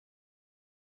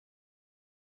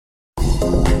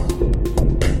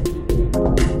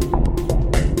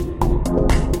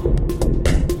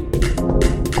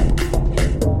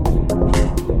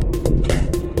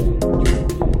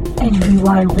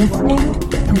are listening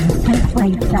to the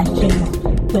Synthwave Sessions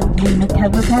with Luna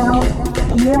Coverdale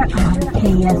here on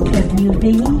KSWV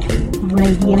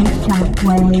Radio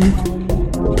Shockwave.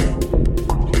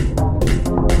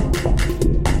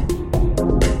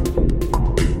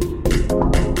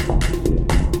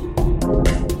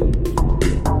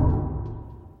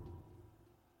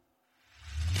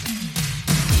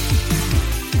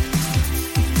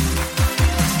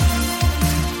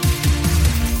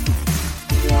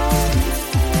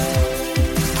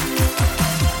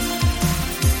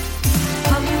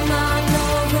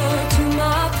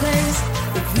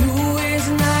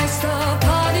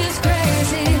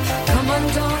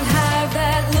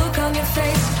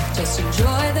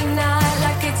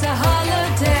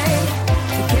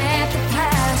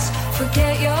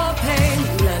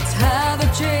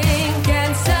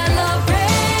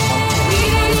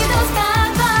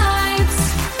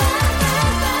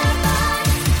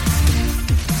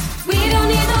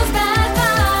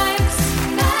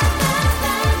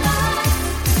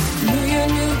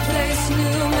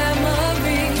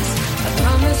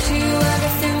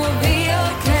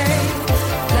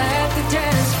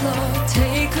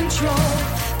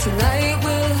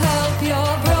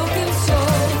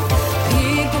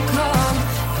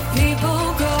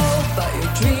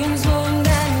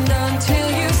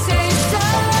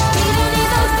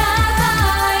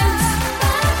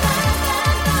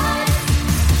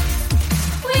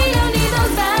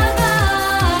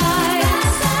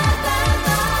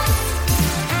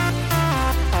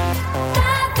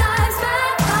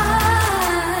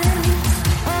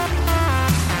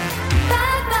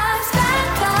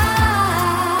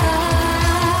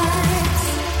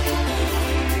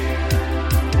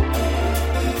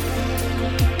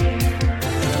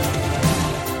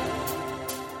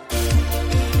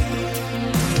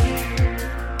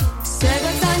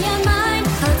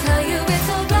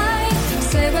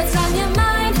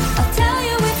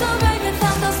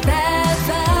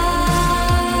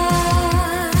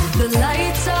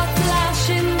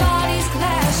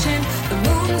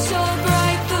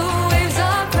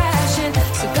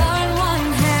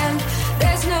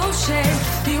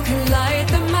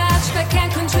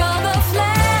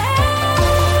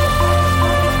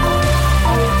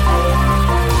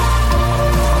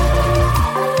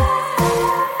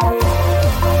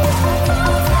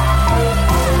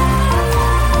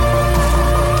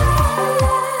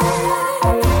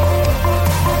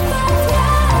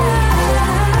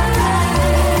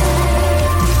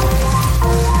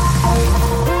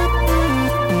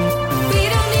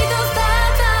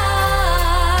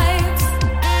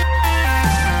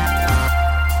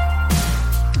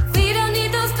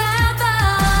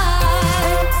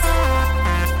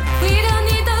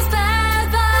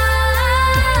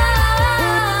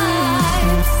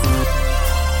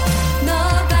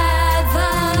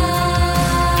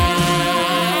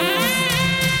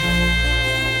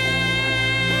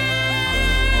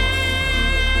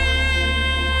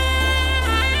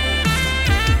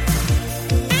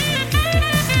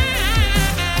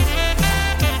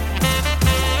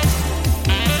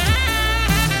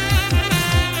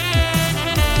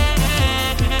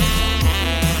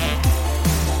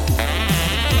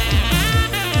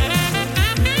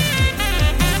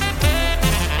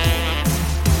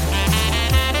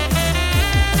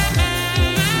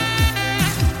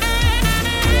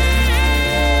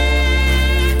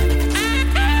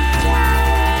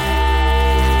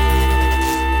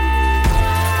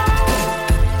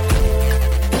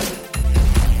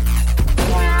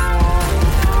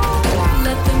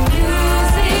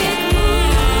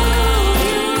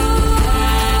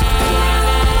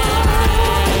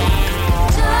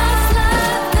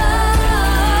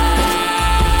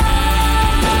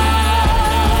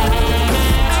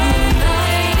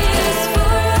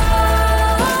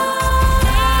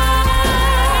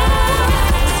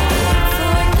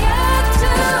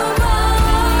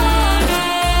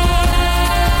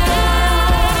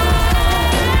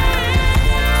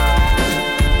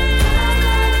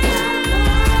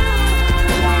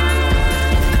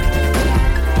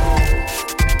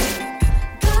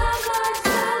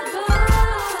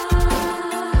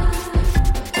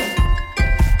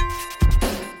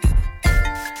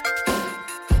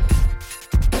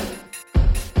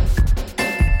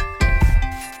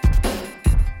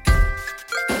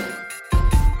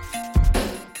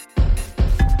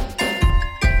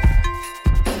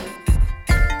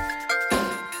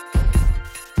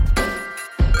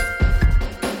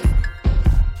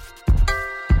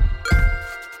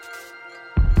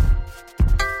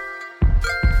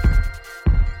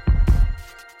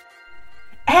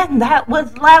 And that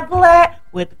was lovely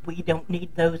with We Don't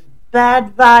Need Those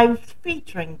Bad Vibes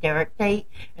featuring Derek Tate,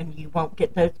 and you won't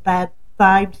get those bad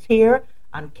vibes here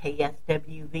on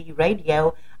KSWV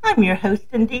Radio. I'm your host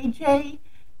and DJ,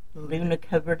 Luna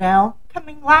Coverdale,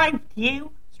 coming live to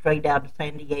you straight out of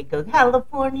San Diego,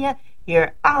 California,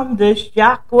 here on the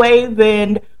Shockwave,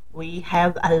 and we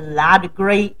have a lot of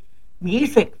great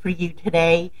music for you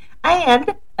today,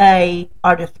 and a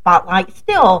artist spotlight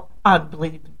still on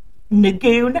Blue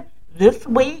Lagoon this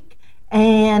week.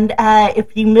 And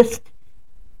if you missed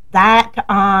that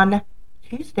on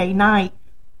Tuesday night,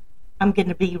 I'm going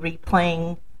to be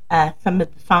replaying some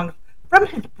of the songs from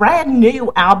his brand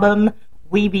new album,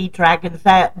 We Be Dragons,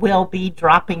 that will be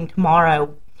dropping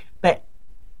tomorrow. But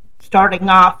starting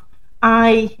off,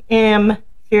 I am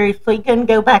seriously going to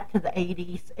go back to the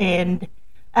 80s, and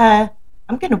I'm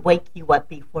going to wake you up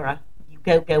before you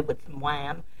go with some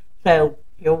Wham. So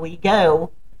here we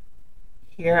go,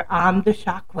 here on the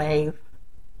Shockwave.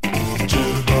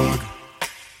 Jitterbug.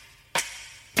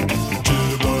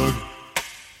 Jitterbug.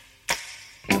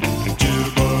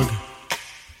 Jitterbug.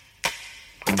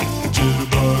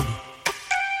 Jitterbug.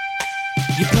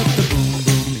 You put the boom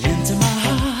boom into my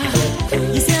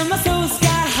heart. You send my soul sky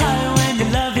high when your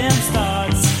loving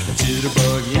starts. A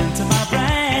jitterbug into my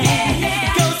brain.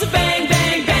 It goes to bang,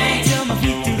 bang, bang till my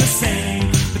feet do the same.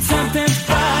 But something's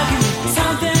bugging me,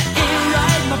 something ain't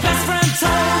right. My best friend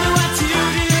told me what you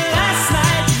did last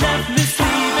night. You left me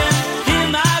sleeping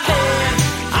in my bed.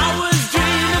 I was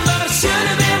dreaming, but I should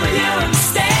have been with you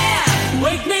instead.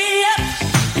 Wake me up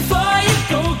before you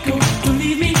go. Don't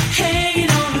leave me hanging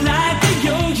on like a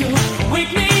yo-yo.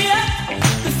 Wake me up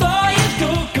before you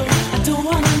go. I don't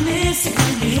wanna miss it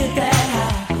when you hit that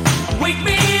high. Wake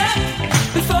me up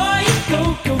before you go.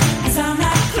 'Cause I'm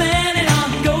not planning on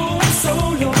going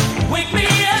solo. Wake me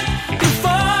up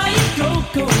before you go.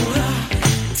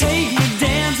 Take me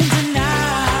dancing tonight.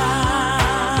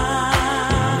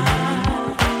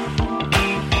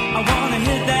 I wanna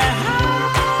hit that high.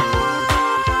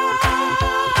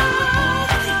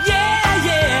 Yeah,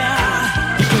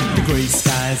 yeah. You put the gray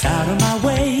skies out of my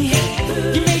way.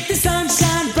 You make the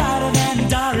sunshine brighter than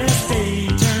Doris Day.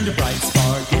 Turn the bright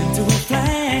spark into a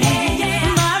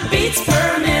flame. My beats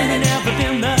per minute never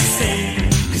been the same.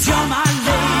 'Cause you're my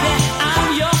lady,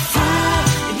 I'm your fool.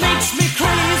 It makes me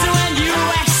crazy when you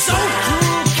act so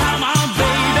cruel. Come on,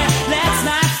 baby, let's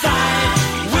not fight.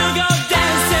 We'll go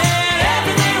dancing,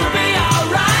 everything will be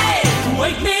alright.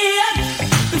 Wake me up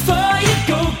before you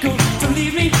go. Don't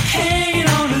leave me hanging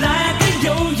on like a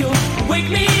yo-yo. Wake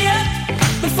me up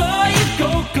before you go.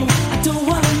 I don't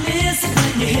wanna miss it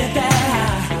when you hit that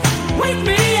high. Wake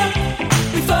me up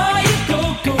before you go.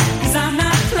 'Cause I'm not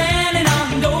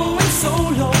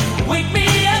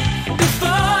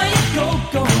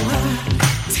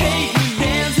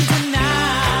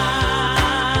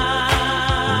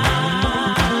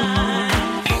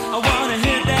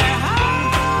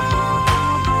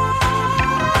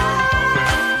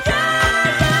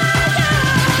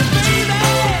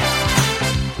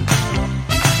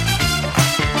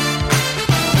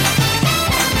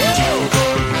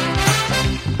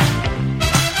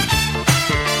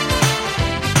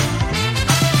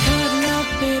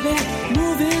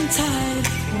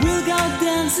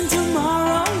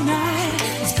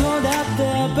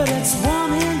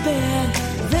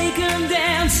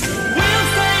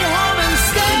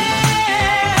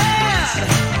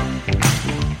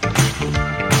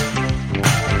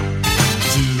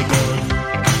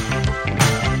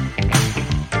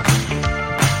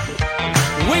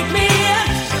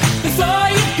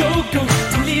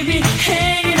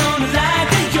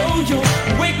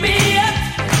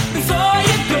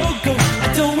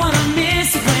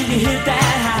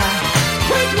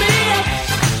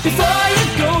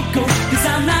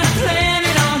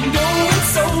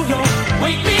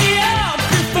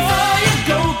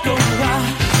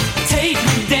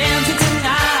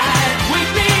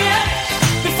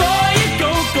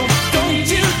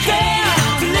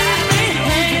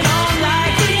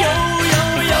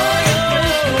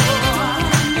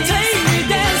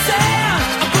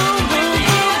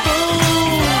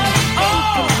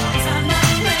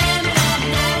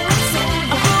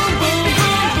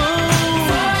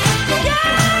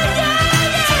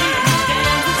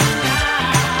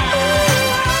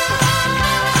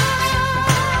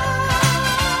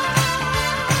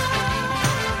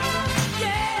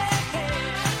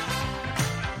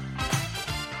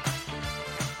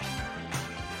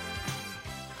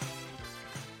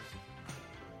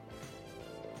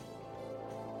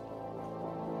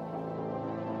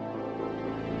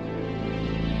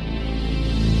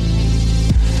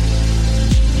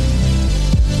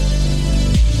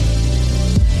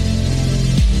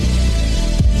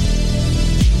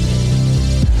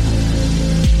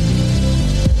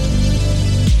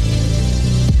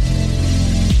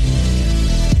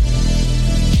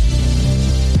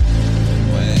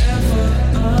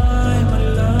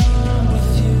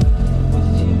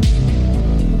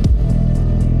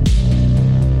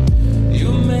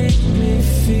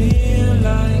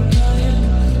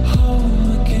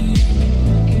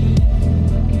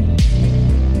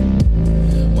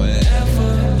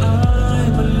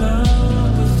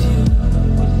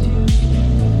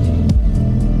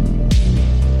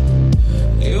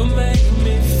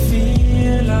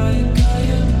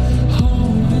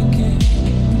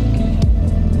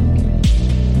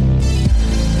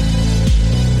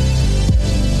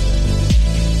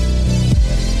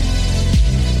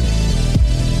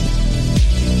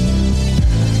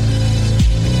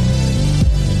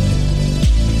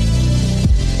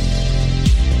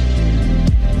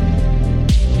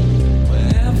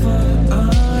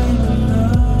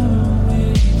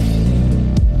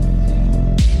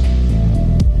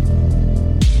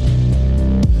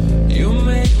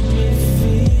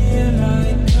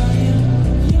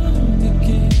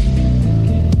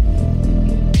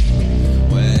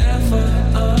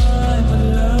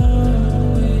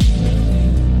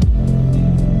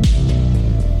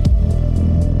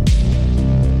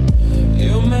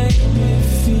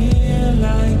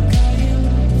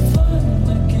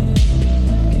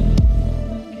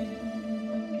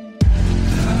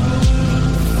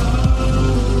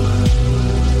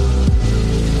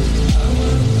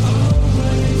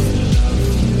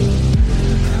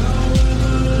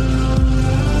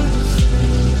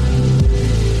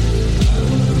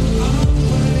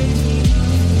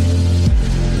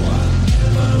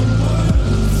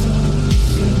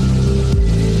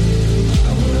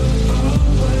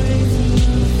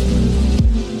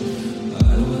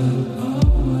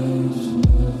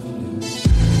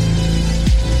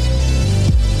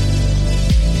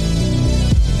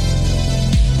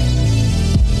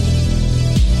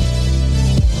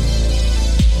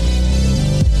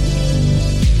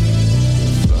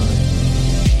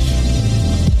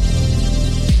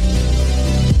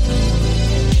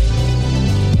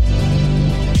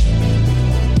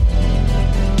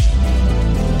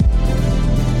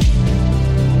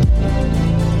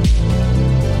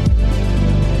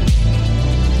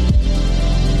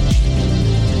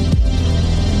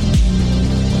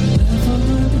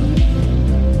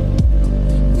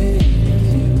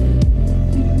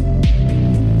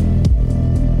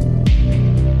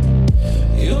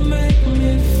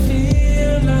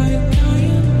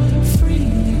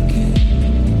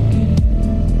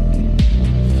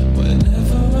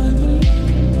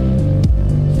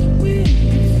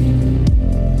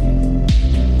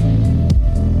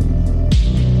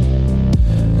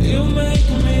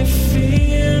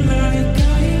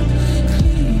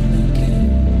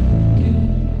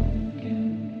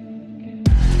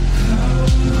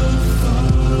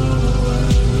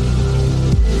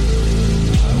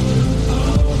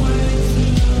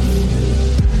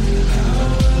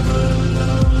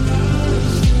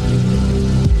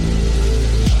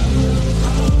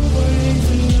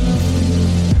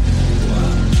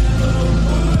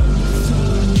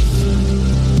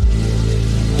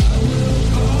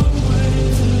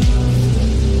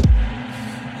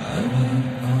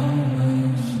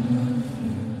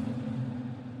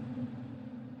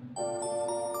You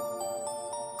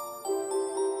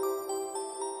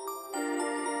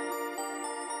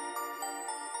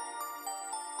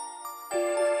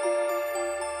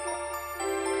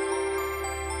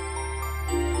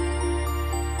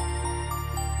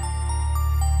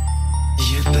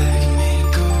beg me to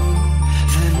go,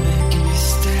 then make me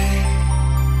stay.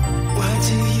 Why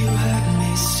do you hurt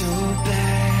me so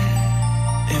bad?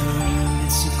 And what I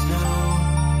meant to know,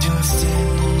 do I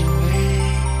stand in your way?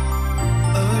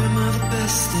 Or am I the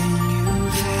best thing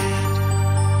you've had?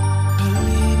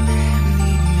 Believe me,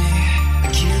 I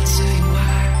can't say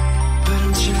why, but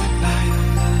I'm trapped by your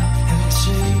love and I'm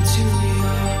chained to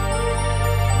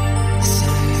your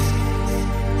side.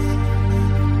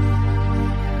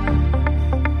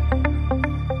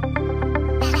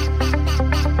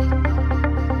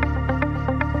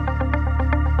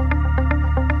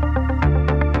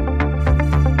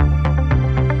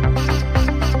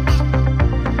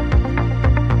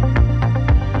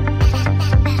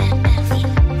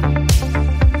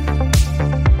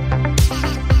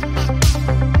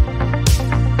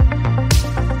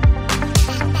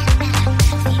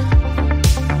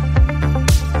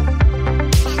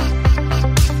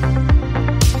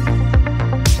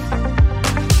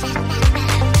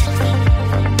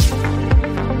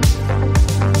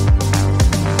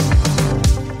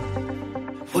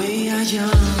 We are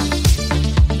young,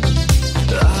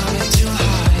 out to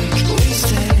hike, we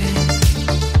stand.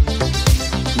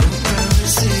 No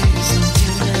promises, no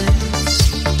demands.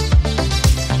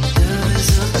 Love is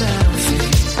a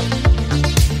battlefield.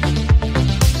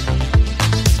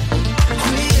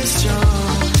 We are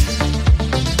strong,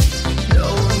 no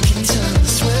one can tell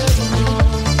us we're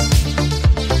wrong.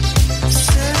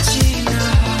 Searching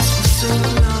our hearts for so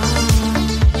long,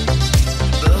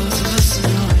 both of us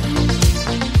knowing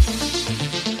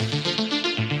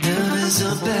love is a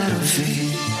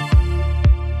battlefield.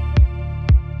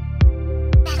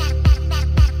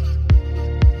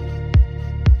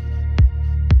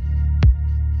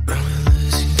 When we're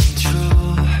losing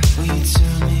control, when you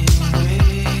turn me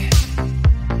away,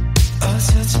 or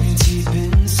touch me deep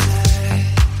inside.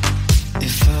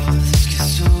 If all of this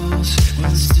gets old,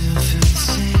 we'll still feel the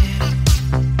same.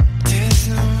 There's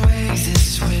no way this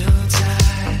will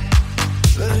die.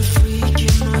 But if we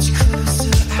get much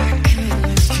closer, I could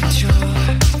lose control.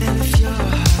 And if your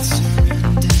heart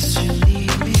surrenders, you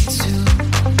lead me to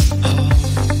home.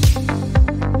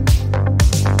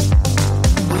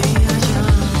 We are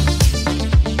young,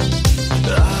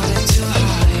 out to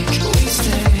hike, we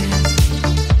stand.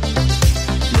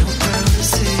 No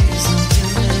promises, no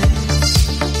demands.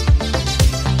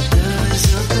 Love is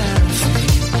a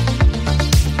battlefield.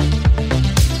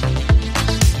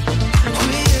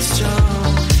 We are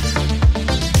strong,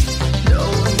 no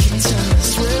one can tell us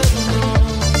we're wrong.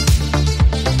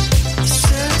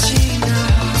 Searching our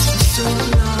hearts for so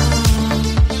long,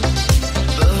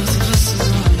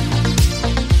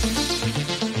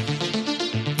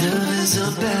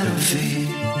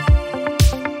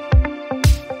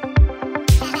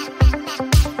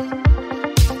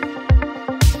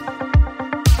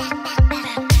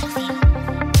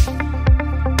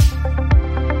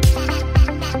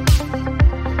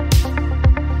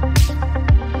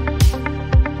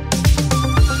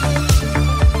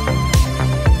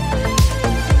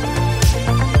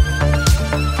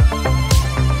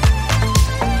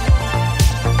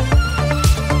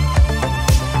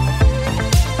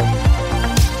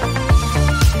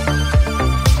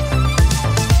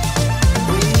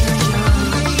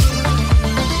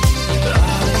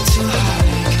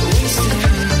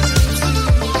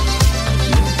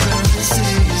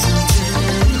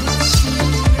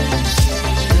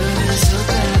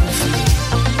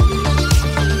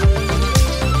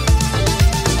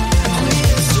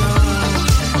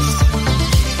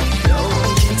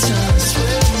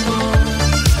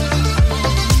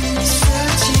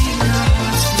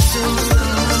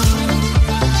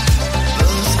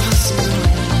 both of us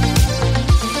knowing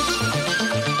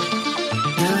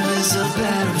love is a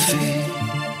battlefield.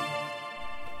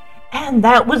 And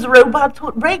that was Robots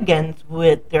with Ray Guns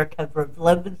with their cover of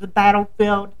Love is a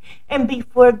Battlefield. And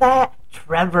before that,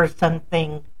 Trevor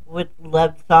Something with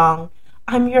Love Song.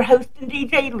 I'm your host and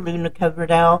DJ, Luna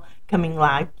Coverdale, coming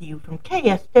live to you from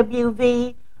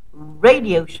KSWV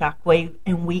Radio Shockwave.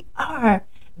 And we are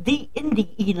the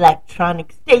indie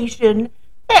electronic station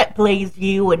that plays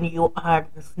you, and you are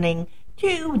listening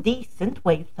to the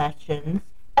Synthwave Sessions,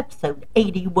 episode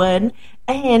 81.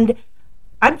 And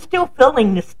I'm still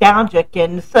feeling nostalgic,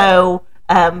 and so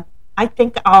I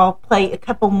think I'll play a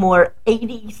couple more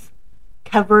 80s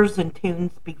covers and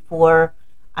tunes before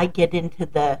I get into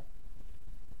the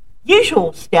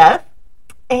usual stuff.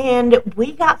 And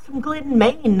we got some Glenn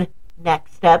Main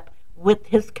next up with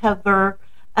his cover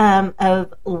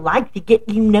of Like to Get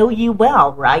You Know You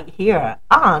Well right here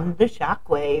on the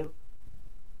Shockwave.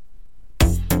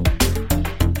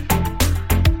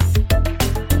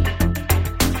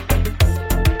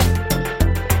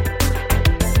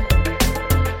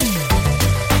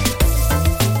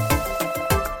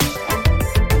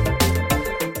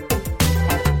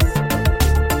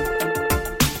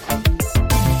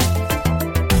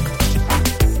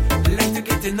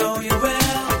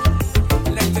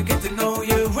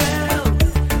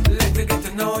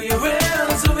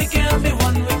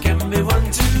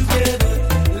 Together.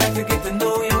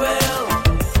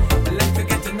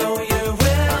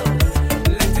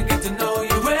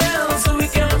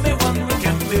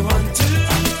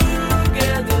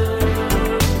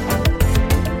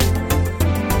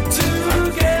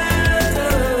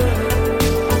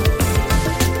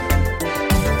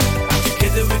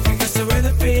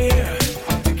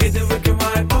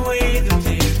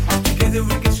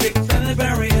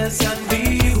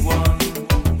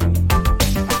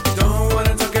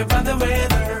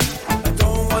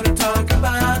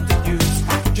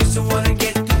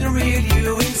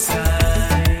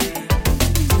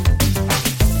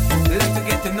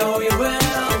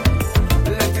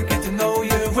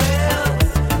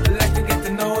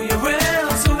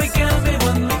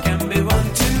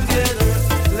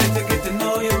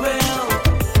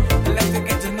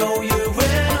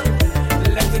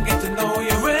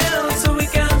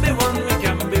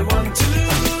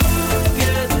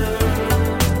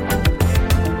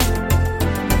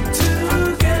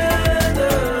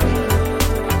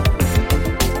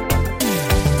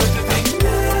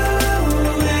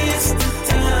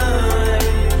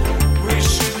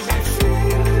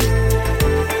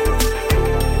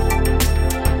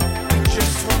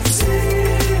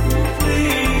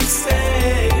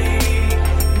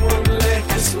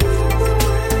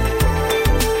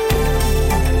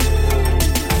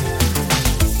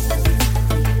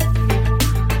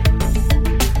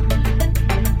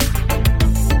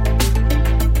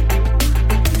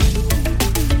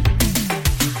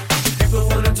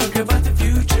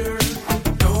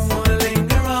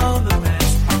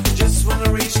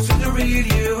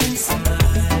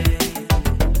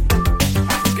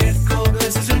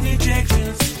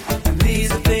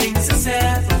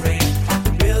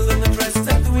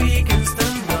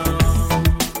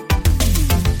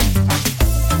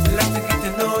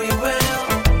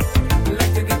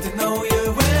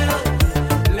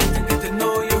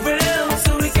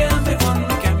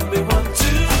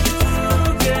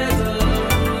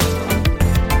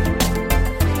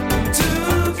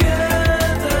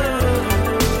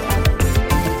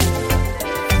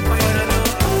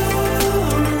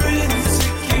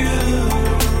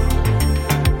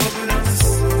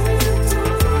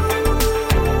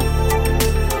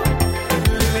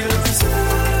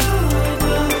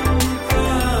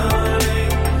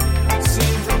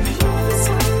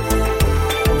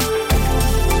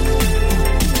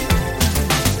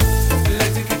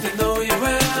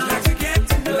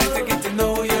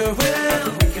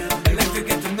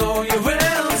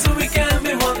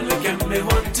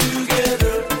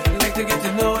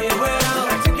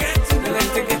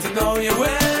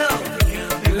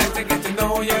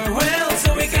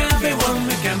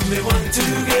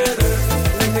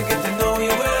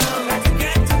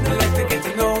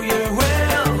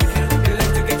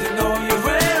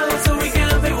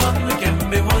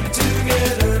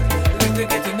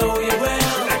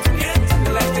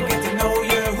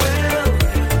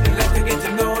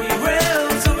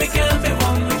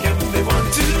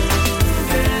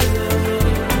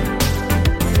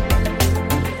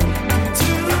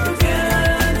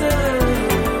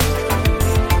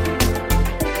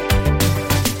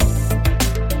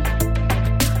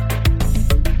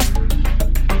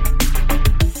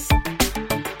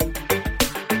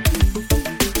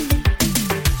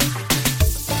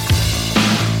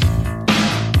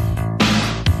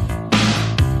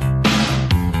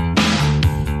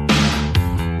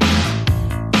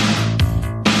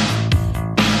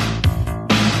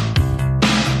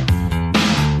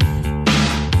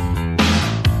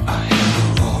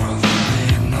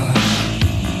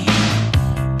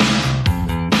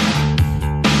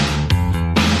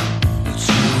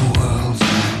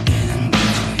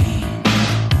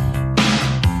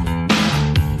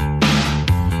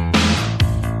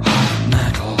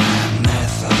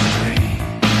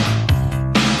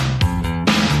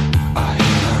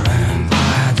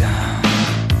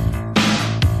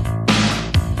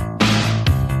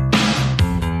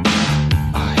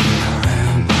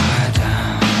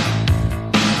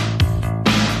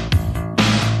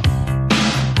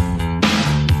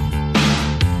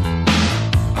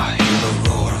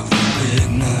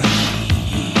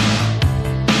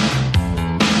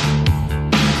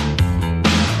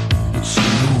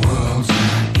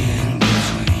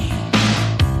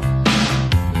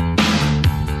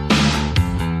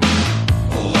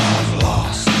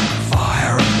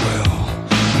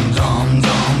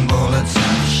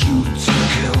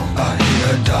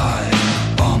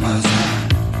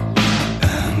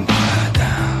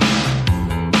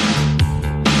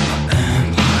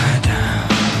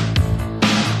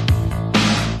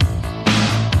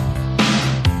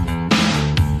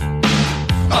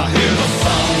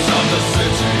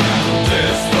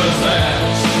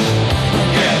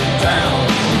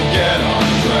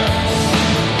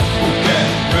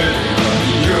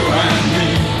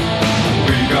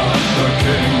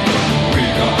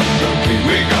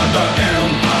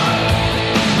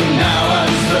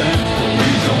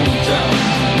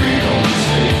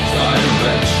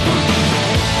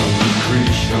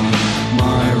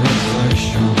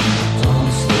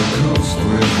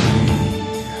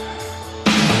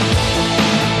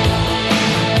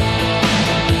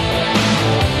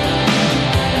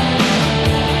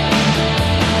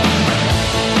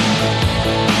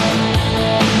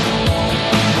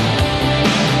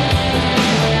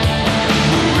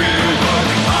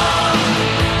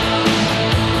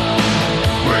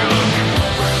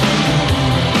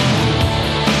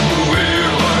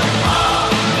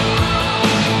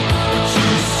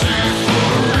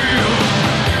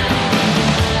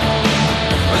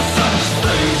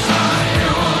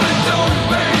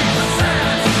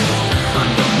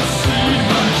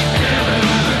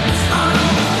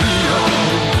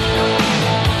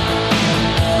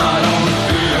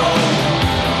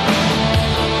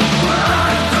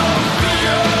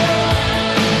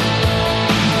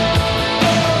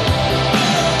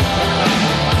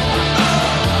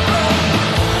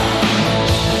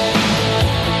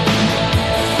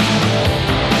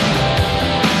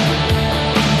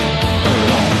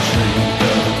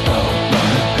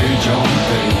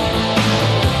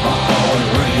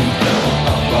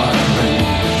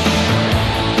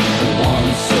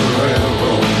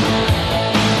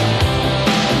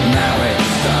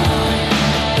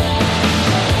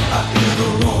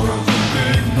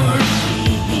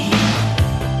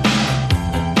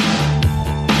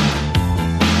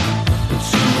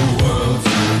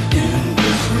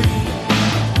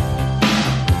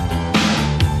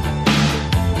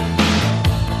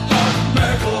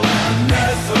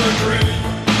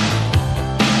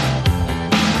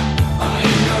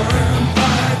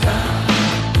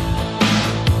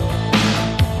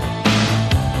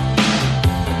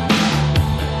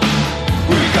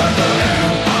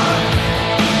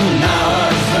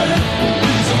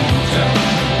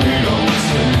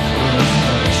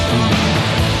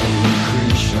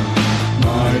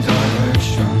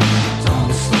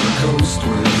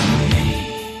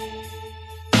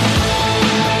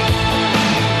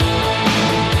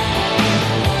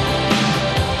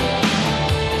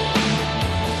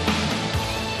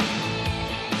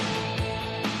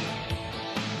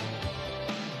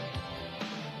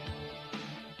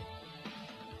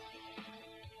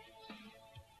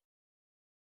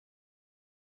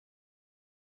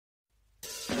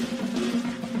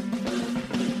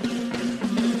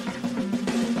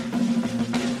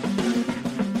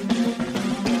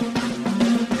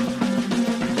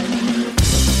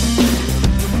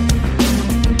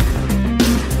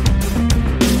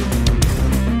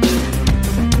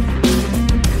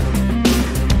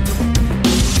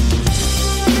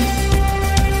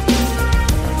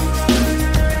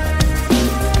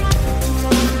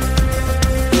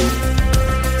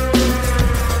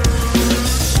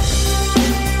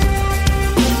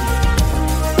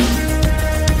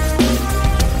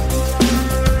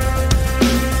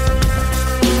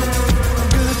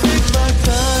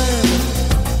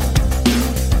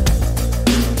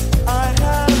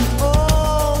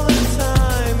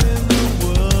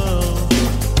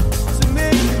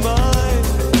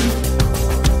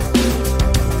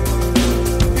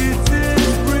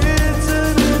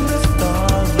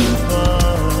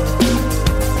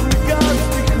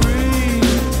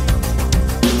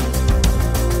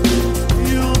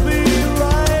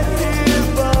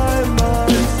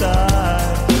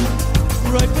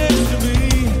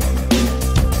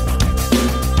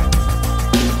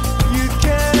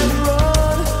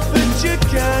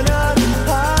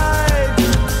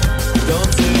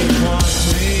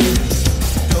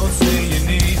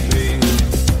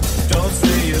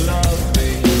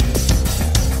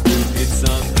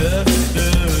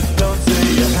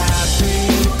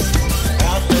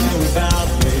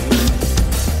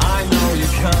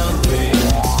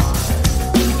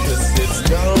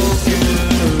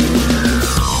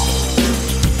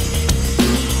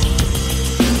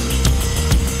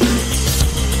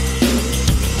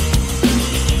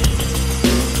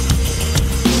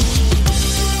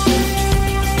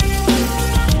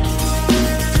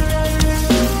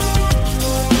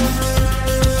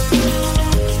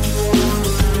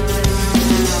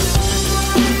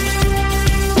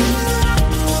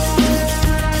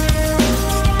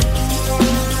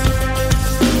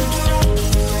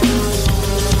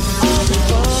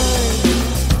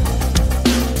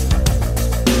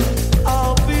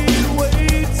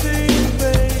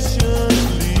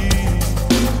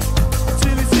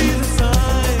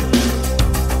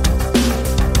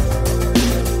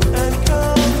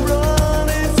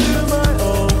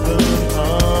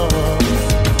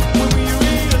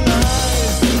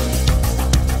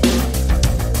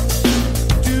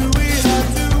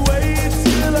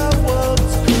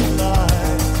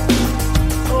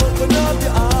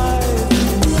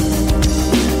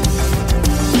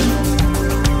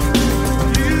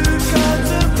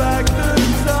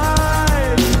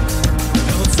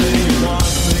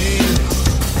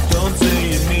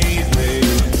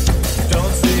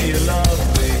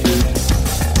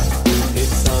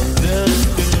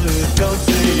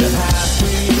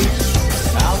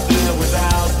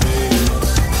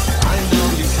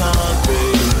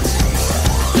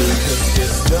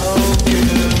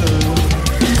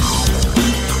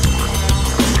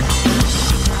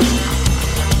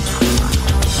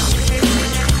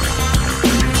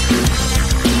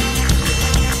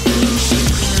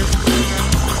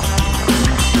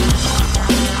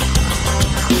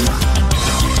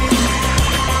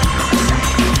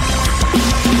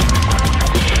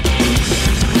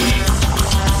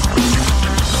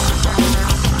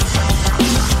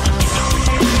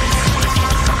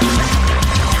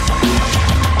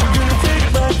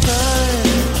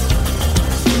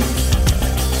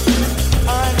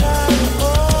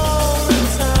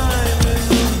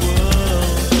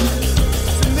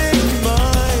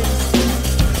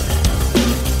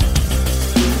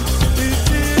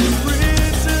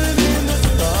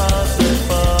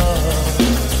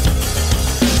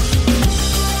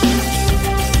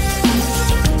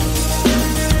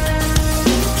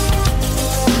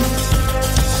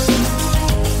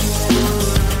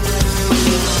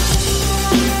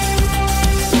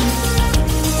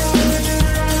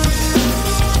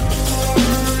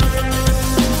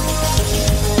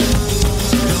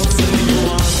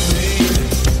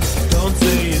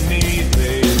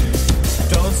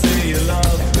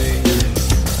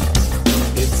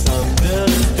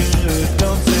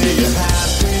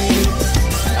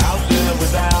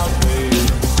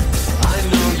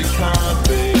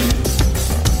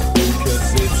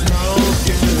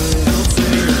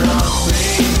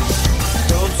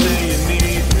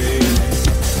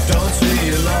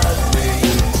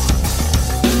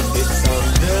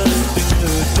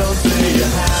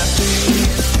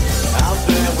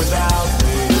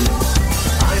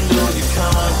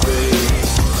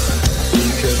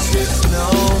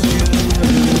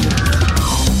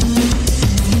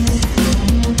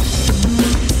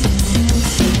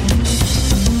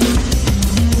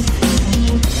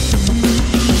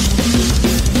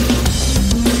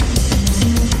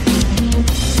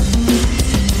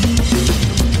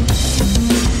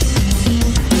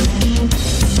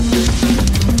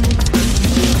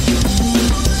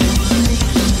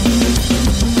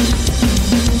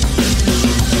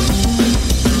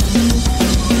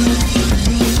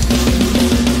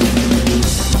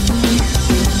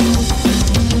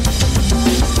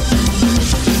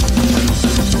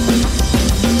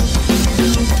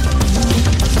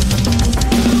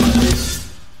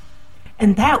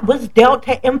 and that was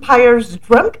Delta Empire's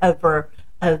drum cover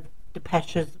of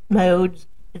Depeche's Mode's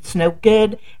It's No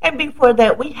Good. And before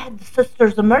that, we had the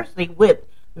Sisters of Mercy with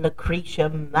Lucretia,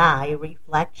 My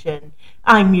Reflection.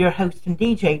 I'm your host and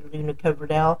DJ, Luna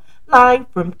Coverdale, live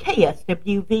from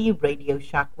KSWV Radio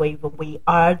Shockwave, and we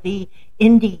are the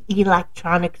indie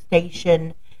electronic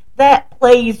station that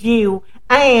plays you.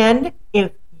 And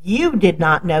if you did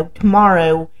not know,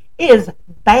 tomorrow is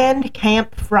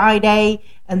Bandcamp Friday,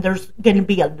 and there's going to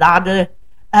be a lot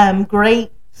of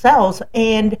great sales.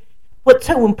 And what's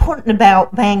so important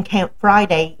about Bandcamp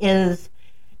Friday is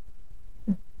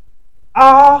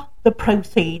all the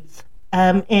proceeds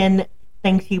and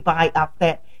things you buy off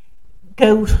that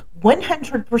goes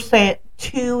 100%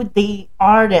 to the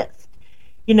artist.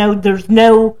 You know, there's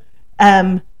no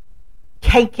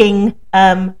taking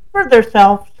for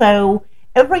themselves. So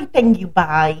everything you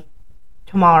buy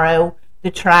tomorrow,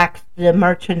 the tracks, the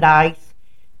merchandise,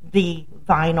 the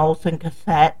vinyls and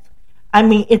cassettes, I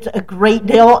mean, it's a great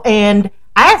deal. And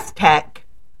Aztec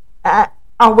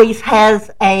always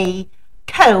has a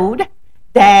code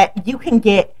that you can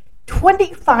get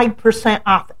 25%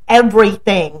 off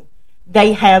everything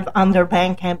they have on their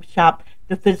Bandcamp shop,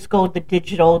 the physical, the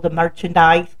digital, the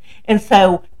merchandise. And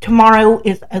so tomorrow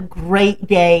is a great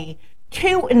day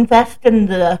to invest in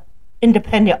the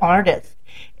independent artist.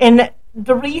 And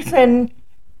the reason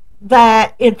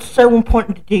that it's so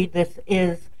important to do this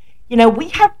is, you know, we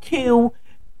have to,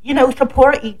 you know,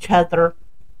 support each other.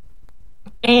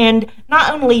 And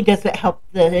not only does it help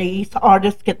these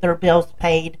artists get their bills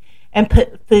paid and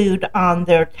put food on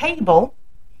their table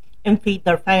and feed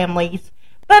their families,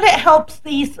 but it helps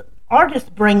these artists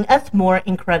bring us more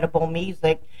incredible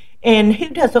music. And who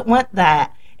doesn't want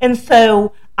that? And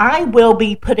so I will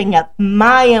be putting up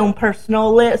my own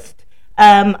personal list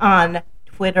on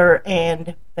Twitter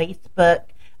and Facebook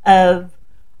of,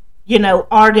 you know,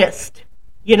 artists,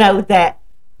 you know, that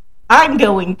I'm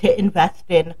going to invest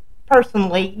in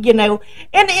personally, you know.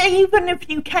 And even if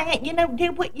you can't, you know,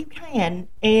 do what you can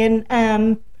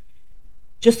and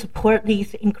just support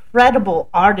these incredible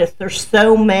artists. There's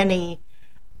so many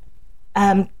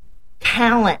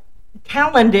talented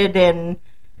and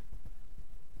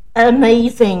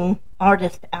amazing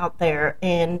artists out there,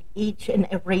 and each and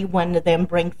every one of them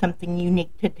brings something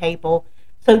unique to the table.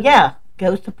 So yeah,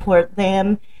 go support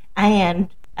them and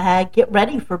get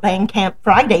ready for Bandcamp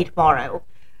Friday tomorrow.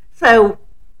 So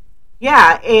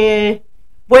yeah,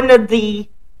 one of the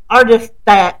artists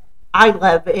that I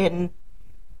love in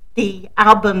the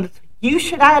albums you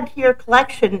should add to your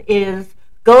collection is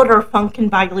Golder Funkin'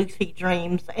 by Lucy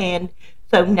Dreams. And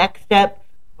so next up,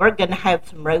 we're going to have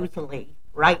some Rosalie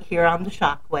right here on the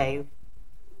Shockwave.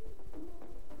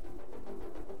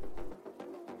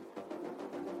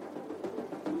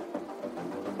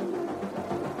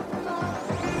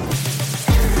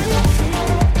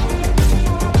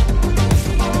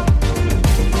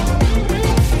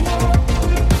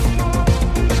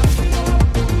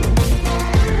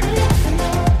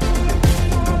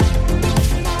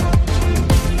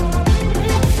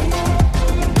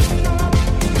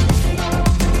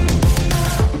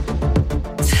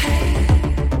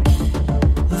 Take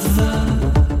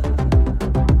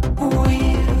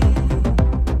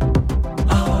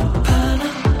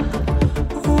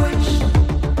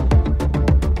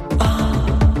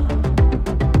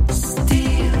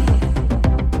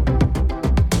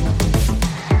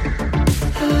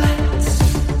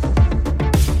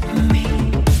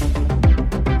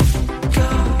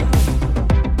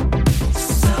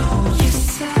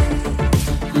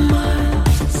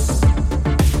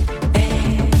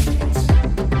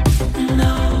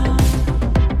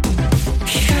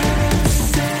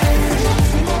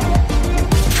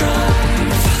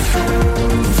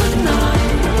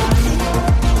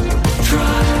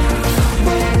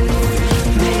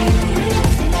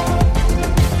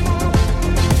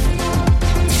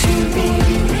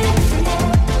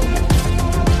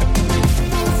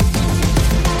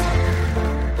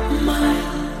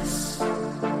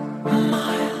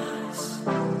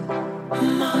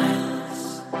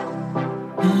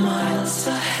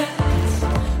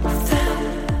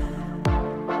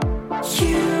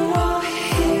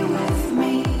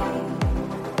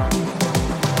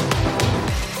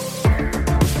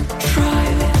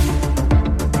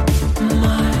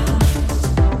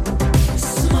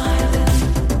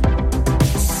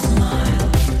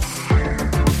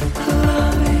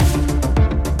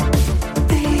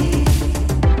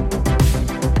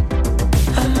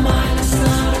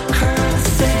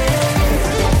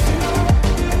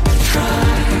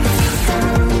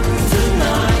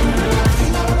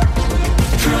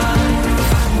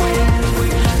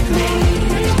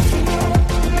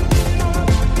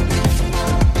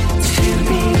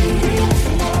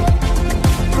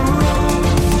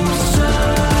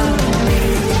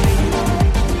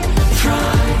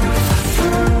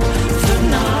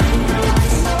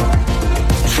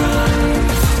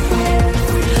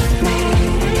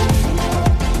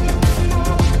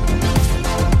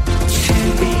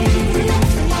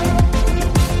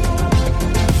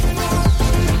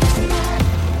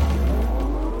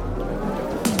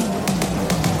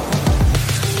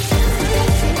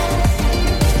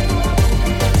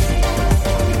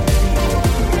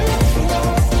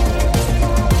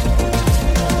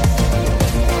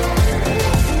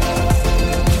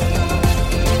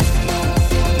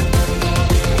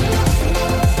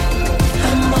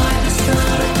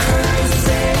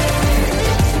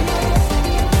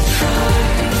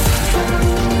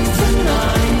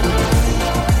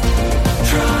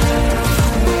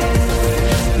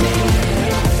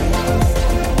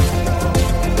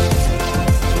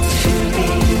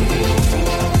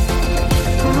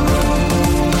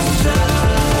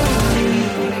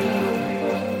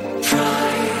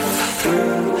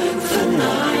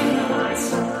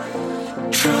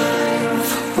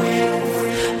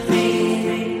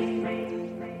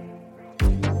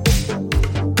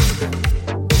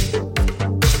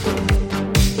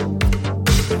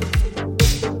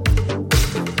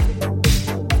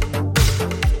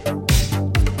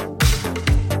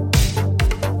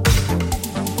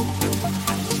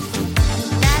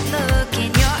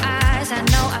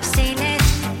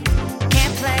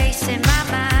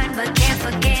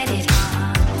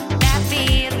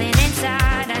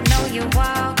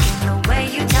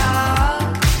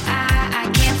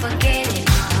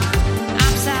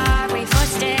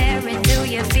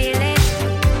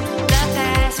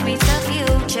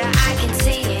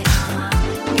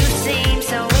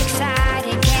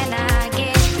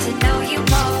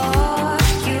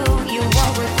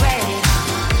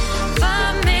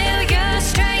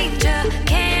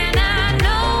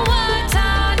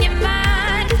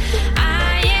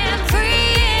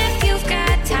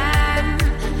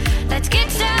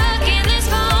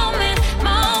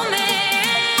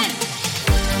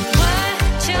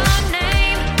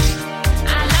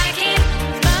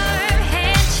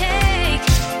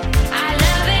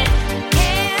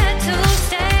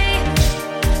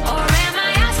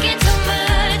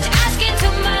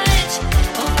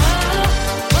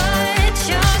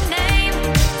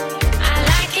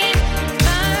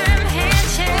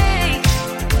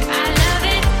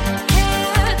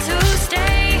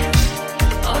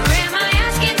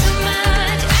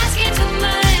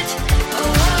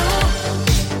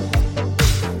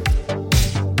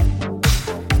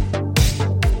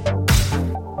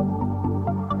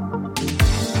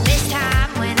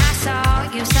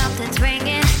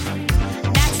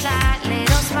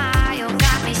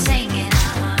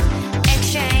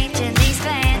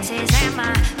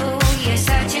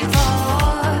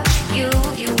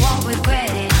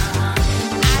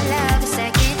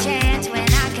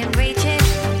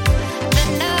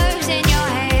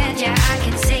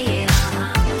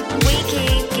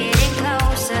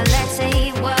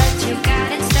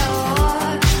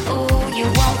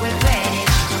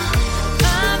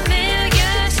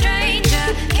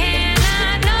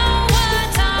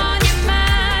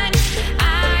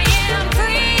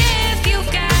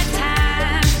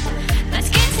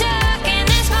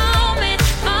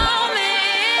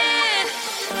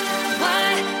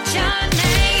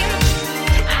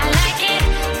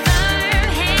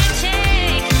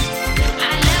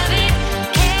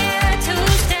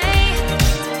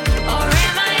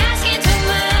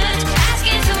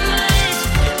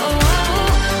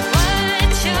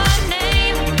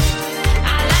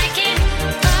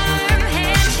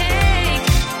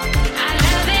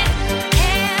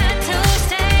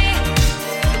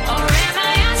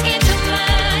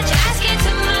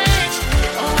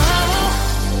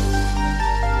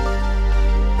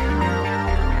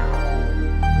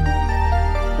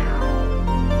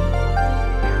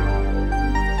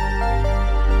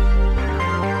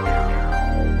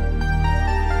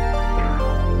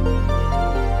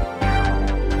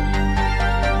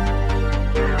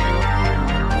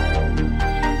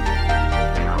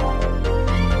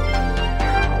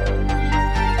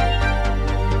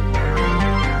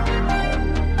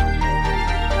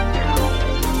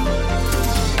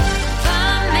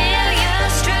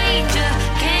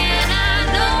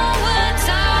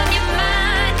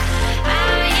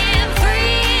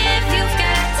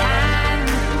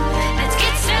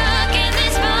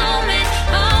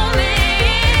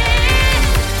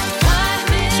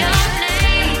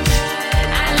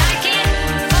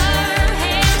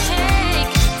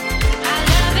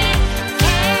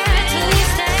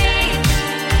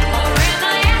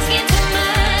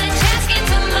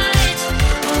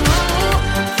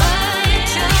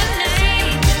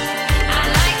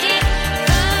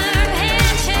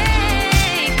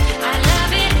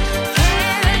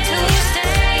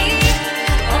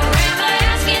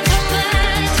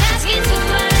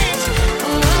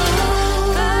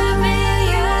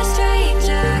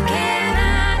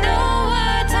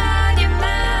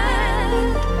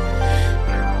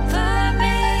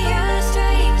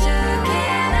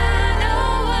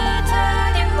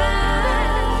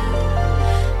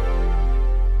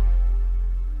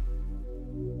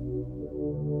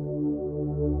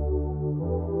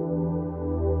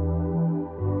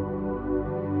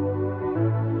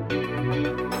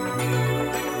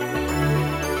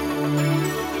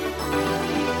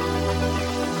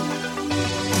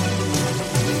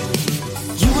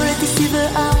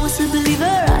believer, I was a believer.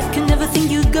 I could never think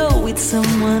you'd go with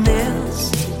someone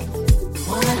else.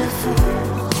 What a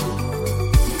fool.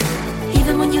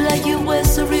 Even when you like, you were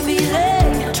so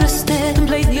revealing. Trusted and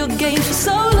played your game for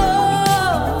so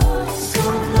long. So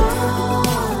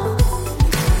long.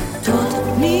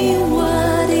 Taught me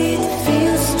what it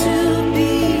feels to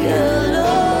be alone.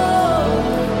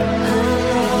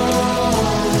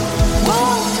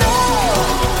 Oh no,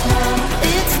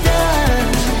 it's done.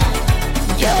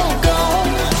 You're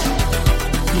gone.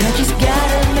 You just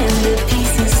gotta mend the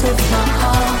pieces of my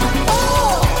heart.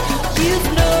 Oh, you've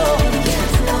known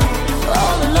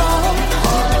all along.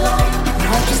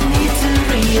 I just need to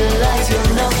realize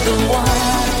you're not the one.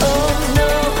 Oh no,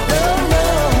 no, no,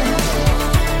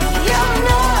 you're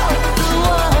not the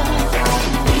one.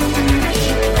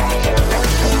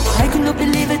 I could not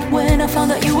believe it when I found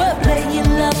out you were playing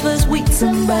lovers with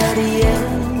somebody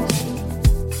else.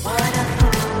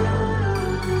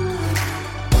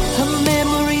 Her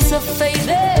memories are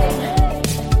fading.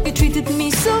 You treated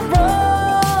me so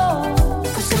wrong.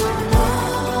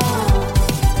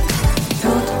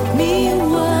 Taught me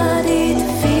what it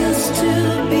feels to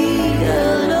be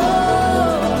alone.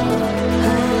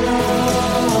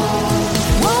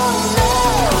 Oh no,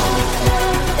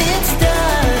 it's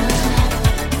done.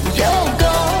 You're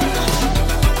gone.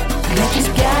 I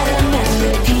just gotta mend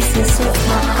the pieces of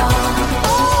my heart.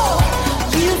 Oh,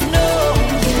 you've known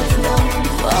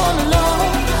all along.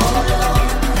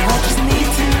 I just need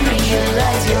to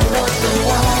realize you're not the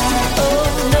one. Oh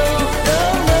no, no,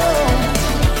 no,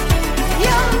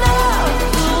 you're not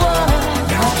the one.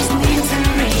 I just need to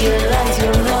realize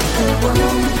you're not the one.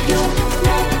 You're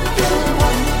not the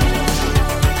one.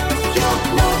 You're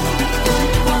not the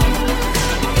one.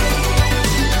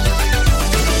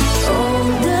 All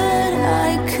that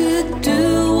I could do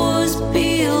was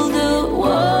build a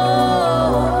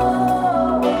wall,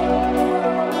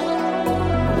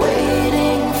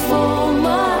 waiting for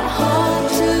my heart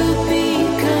to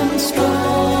become strong.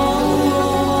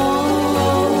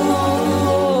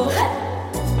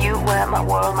 You were my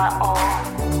world, my all,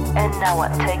 and now I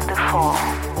take the fall.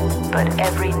 But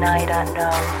every night I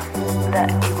know that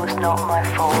it was not my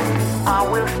fault. I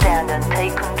will stand and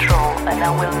take control, and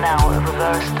I will now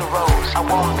reverse the roles. I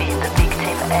won't be the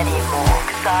victim anymore,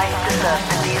 'cause I deserve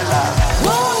to be loved.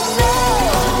 Oh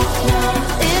no,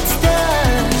 it's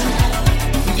done.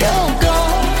 You're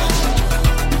gone.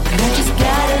 I just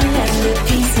gotta mend the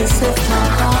pieces of my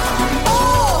heart.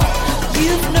 Oh,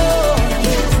 you've known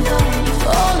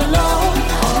all along.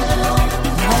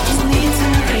 I just need to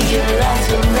realize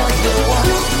you're not the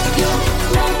one. You're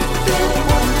not the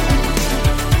one.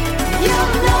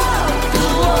 You're not the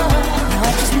one. I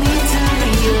just need to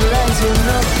realize you're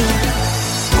not the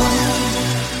one.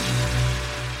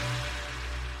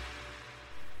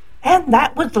 And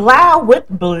that was Lau with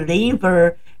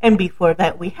Believer. And before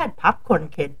that, we had Popcorn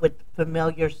Kid with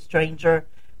Familiar Stranger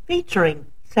featuring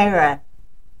Sarah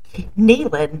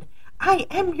Neeland. I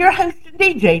am your host and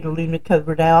DJ, Luna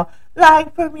Coverdale,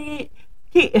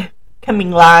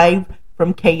 coming live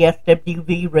from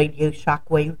KSWV Radio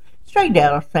Shockwave, straight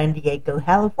out of San Diego,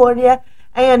 California.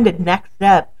 And next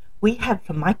up, we have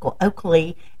some Michael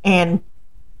Oakley, and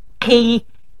he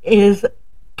is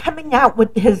coming out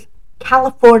with his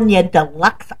California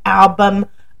Deluxe album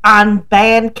on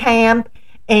Bandcamp,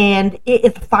 and it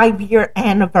is a 5-year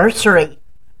anniversary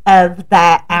of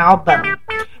that album.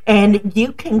 And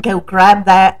you can go grab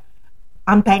that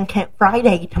on Bandcamp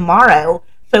Friday tomorrow.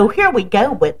 So here we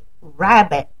go with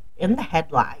Rabbit in the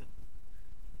Headlight.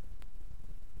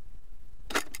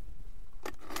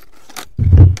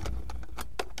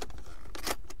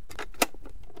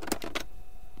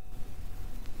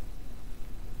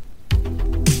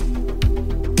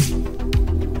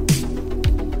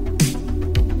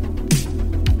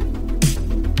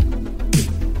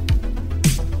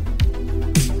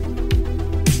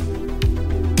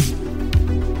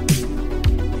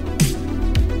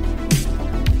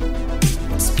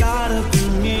 Gotta be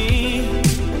me.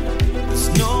 There's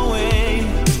no way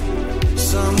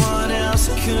someone else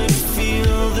could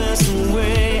feel this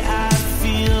way I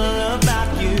feel about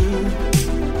you.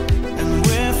 And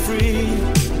we're free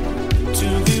to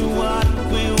be what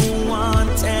we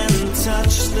want and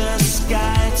touch the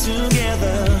sky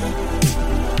together.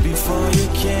 Before you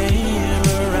came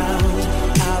around,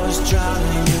 I was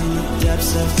drowning in the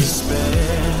depths of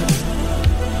despair.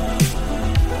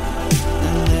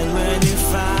 And then when you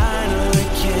finally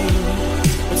came,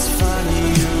 it's funny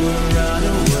you were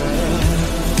unaware.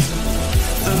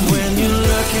 But when you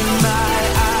look in my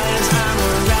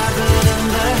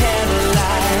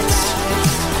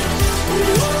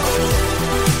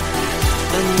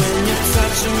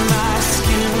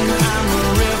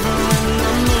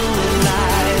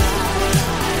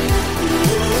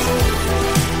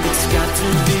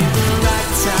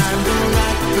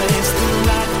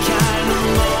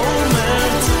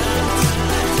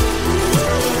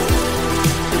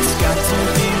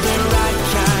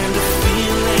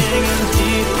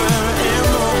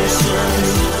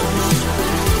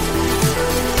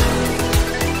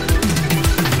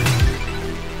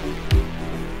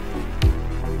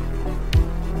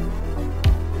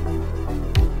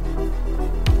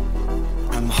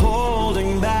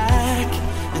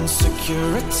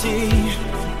insecurity,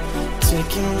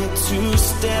 taking me 2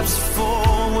 steps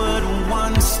forward,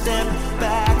 1 step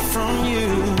back from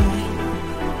you.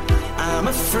 I'm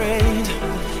afraid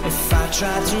if I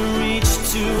try to reach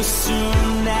too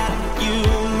soon that you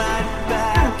might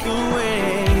back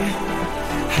away.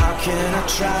 How can I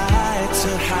try to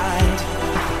hide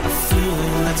a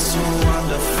feeling that's so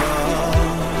wonderful?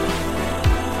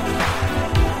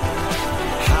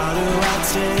 How do I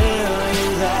tell you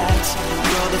that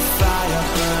you're the fire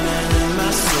burning in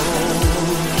my soul?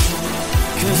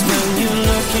 'Cause when you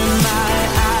look in my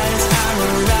eyes, I'm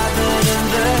a rabbit in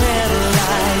the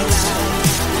headlights.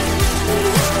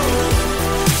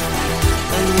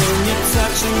 And when you're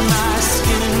touching my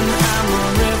skin, I'm a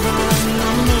river in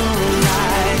the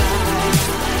moonlight.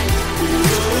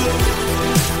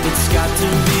 It's got to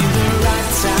be the right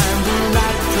time, the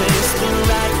right place, the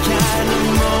right kind of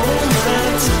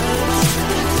moment.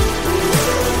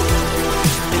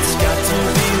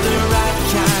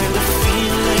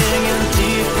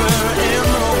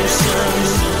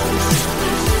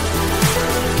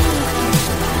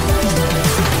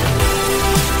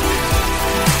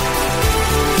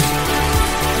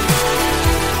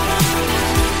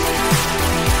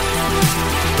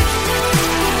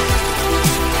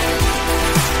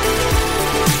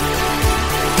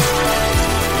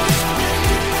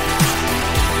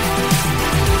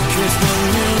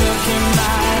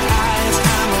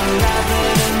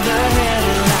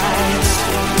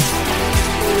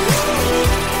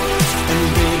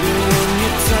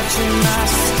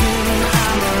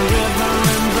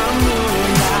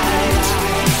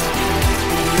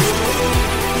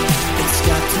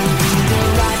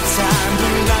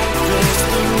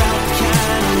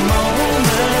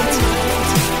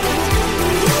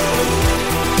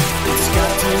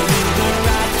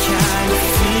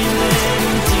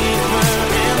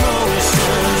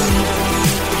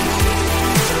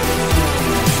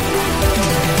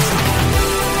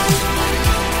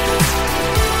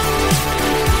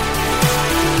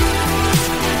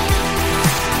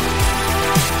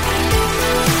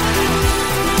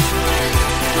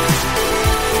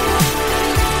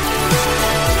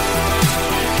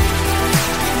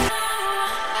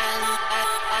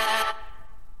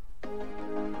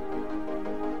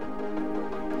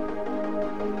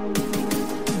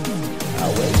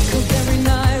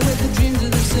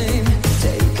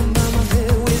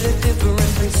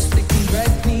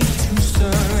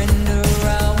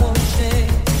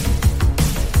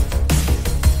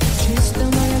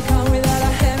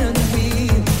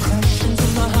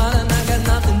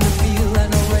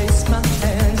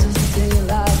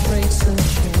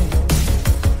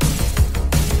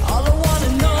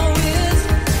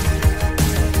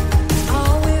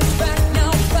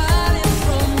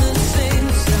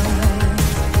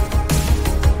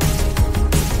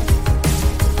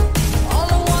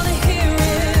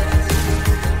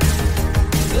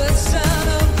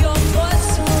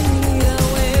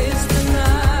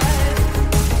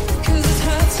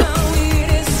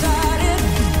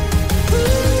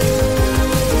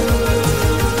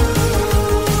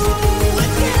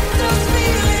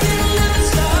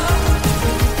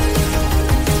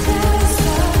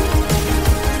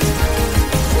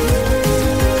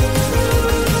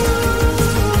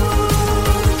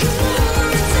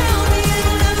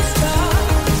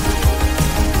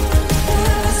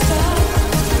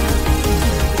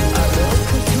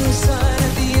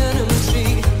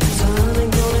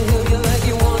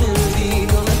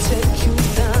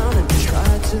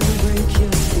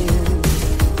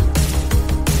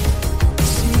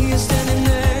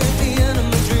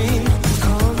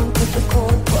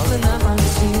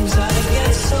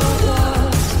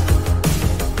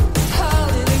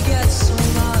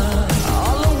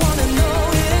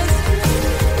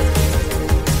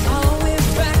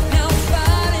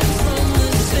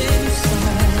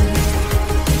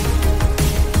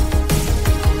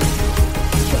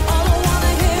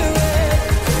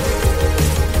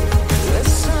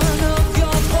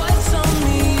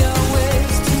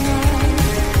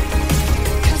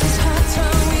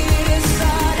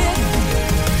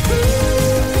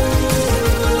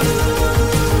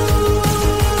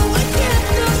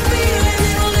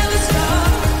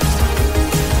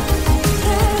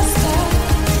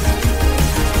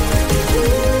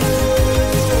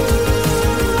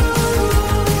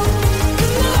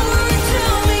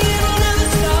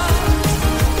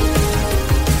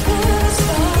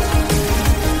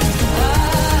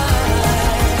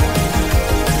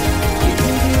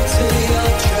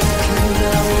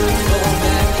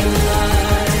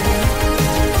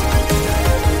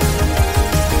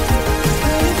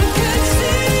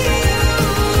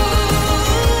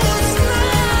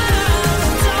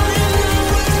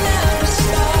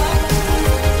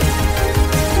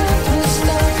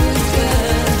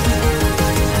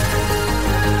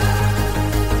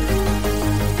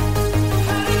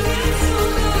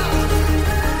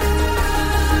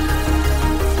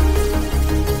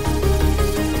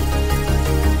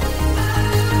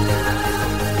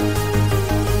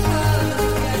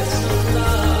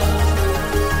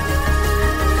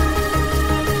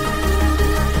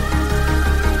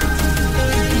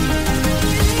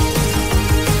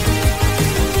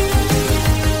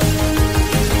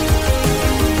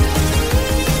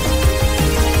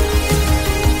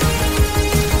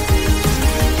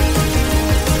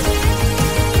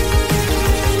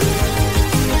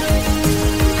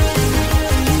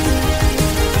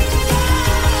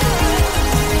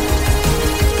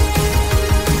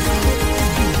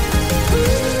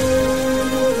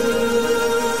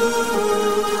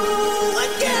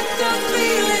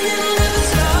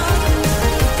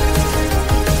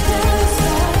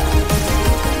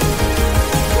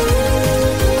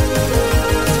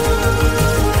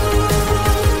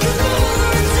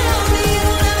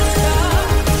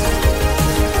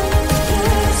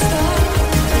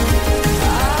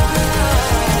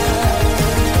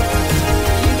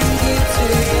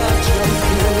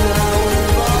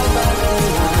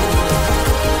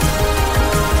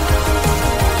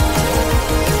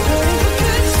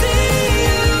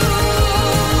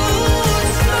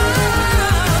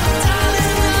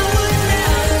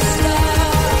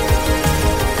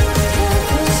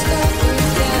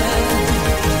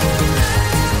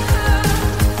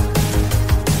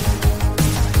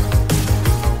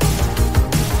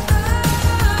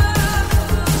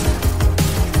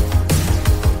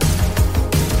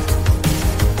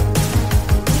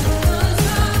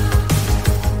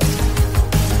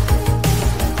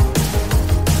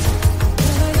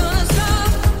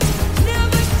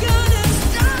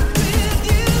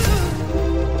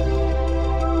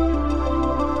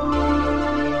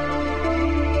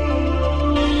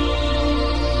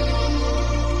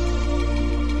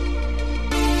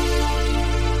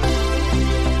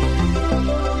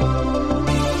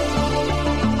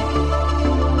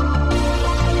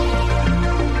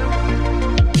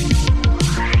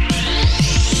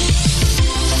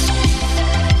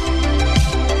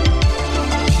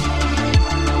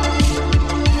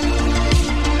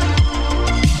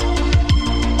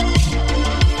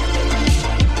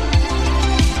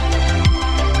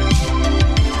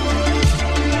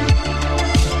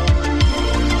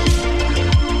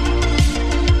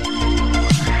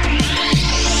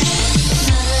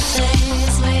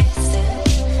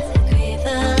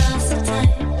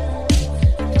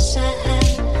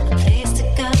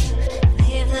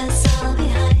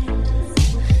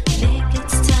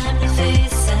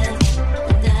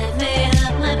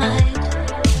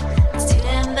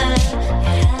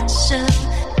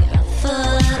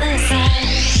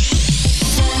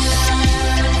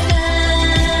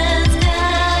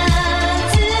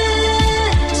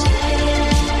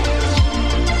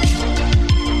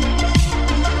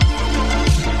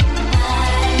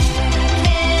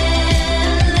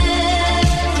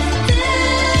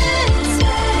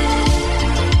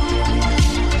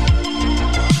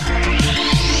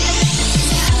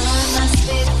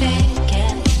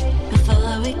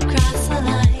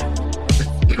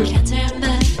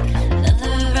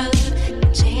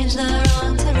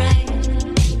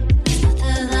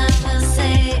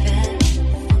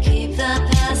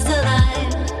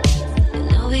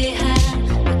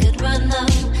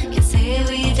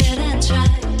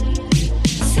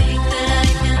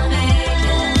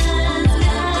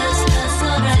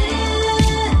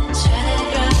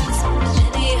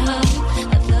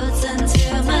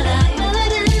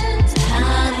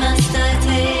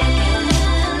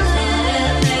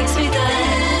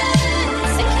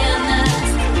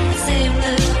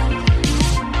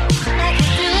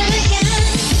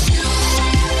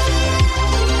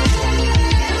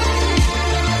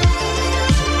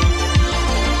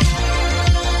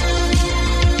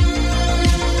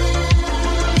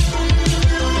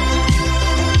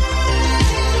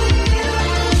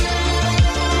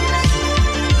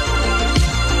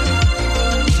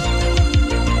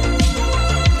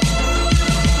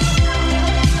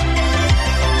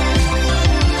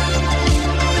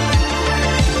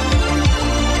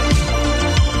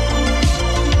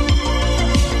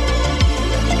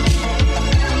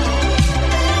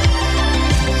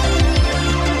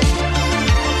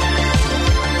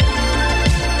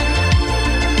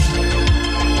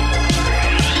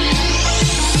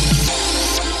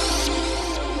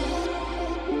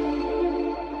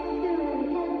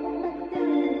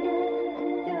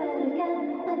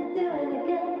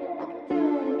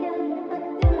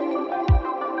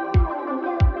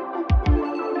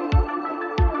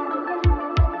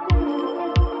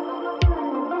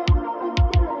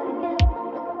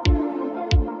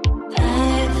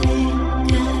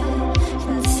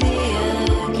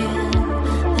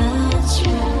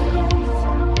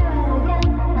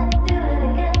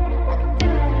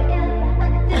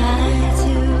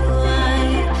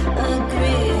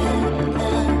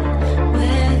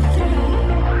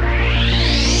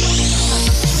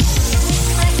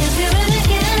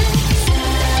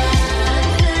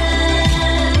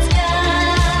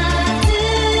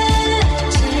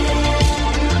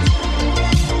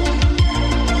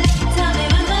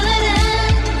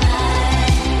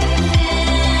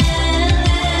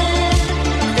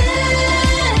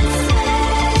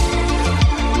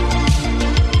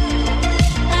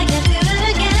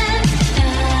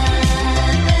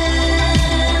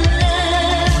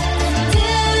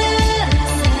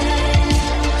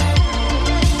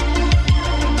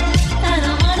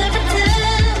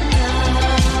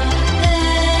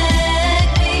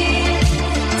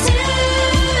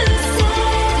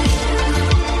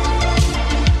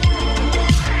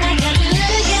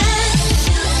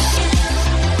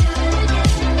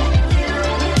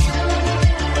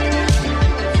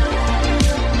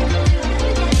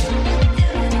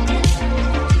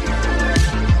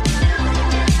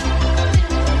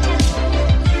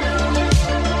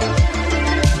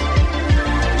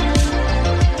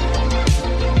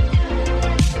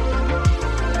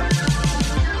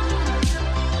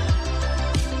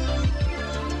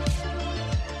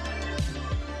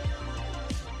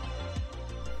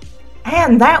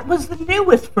 And that was the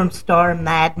newest from Star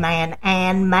Madman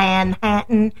and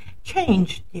Manhattan.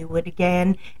 Change, do it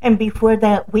again. And before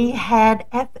that, we had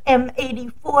FM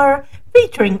 84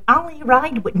 featuring Ollie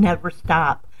Ride Would Never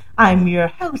Stop. I'm your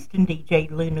host and DJ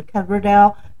Luna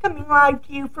Coverdale, coming live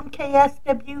to you from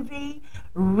KSWV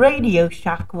Radio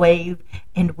Shockwave,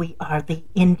 and we are the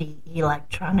indie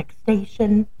electronic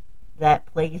station that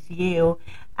plays you.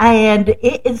 And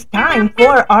it is time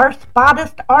for our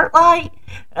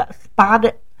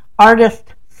artist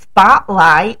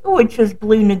spotlight, which is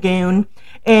Blue Lagoon,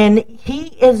 and he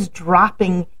is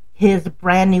dropping his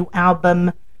brand new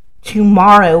album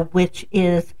tomorrow, which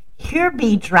is Here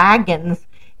Be Dragons,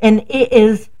 and it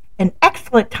is an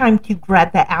excellent time to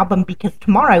grab that album because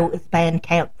tomorrow is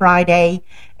Bandcamp Friday,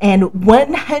 and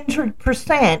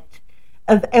 100%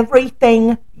 of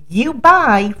everything you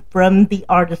buy from the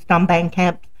artist on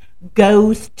Bandcamp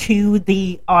goes to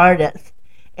the artist.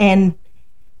 And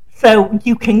so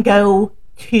you can go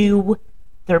to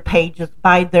their pages,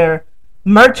 buy their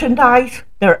merchandise,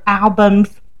 their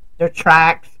albums, their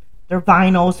tracks, their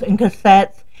vinyls and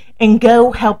cassettes, and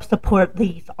go help support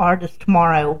these artists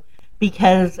tomorrow,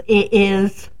 because it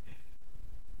is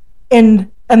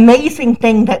an amazing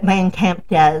thing that Bandcamp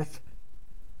does.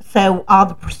 So all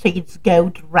the proceeds go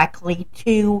directly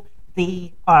to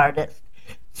the artist.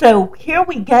 So here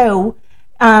we go.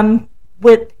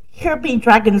 With Here Be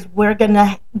Dragons, we're going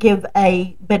to give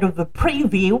a bit of a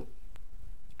preview,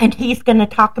 and he's going to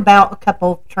talk about a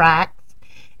couple of tracks.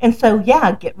 And so,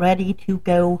 yeah, get ready to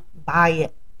go buy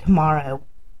it tomorrow.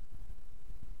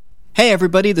 Hey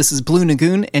everybody, this is Blue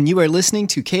Lagoon, and you are listening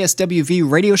to KSWV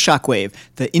Radio Shockwave,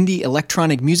 the indie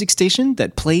electronic music station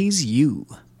that plays you.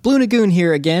 Blue Lagoon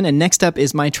here again, and next up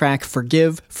is my track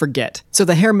Forgive, Forget. So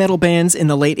the hair metal bands in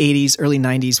the late 80s, early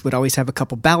 90s would always have a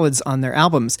couple ballads on their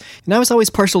albums, and I was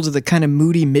always partial to the kind of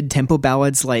moody mid-tempo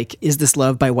ballads like Is This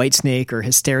Love by Whitesnake or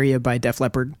Hysteria by Def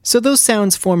Leppard. So those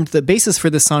sounds formed the basis for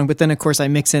this song, but then of course I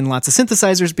mix in lots of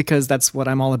synthesizers because that's what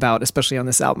I'm all about, especially on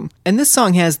this album. And this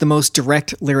song has the most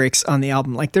direct lyrics on the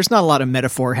album. Like, there's not a lot of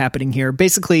metaphor happening here.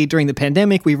 Basically, during the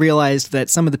pandemic, we realized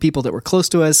that some of the people that were close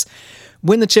to us,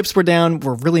 when the chips were down,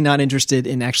 we're really not interested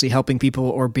in actually helping people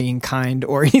or being kind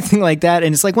or anything like that.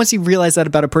 And it's like, once you realize that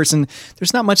about a person,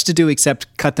 there's not much to do except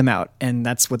cut them out. And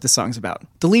that's what the song's about.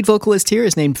 The lead vocalist here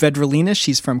is named Vedrolina.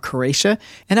 She's from Croatia.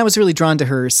 And I was really drawn to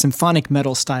her symphonic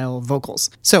metal style vocals.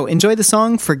 So enjoy the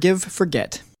song Forgive,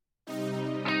 Forget.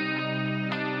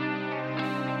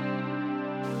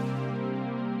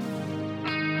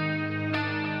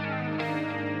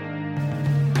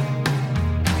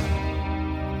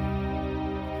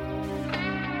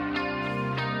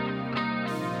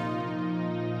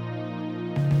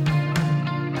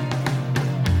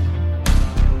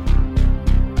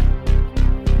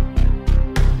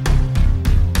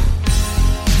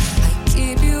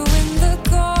 Keep you in the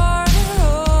corner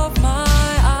of my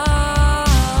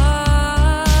eye.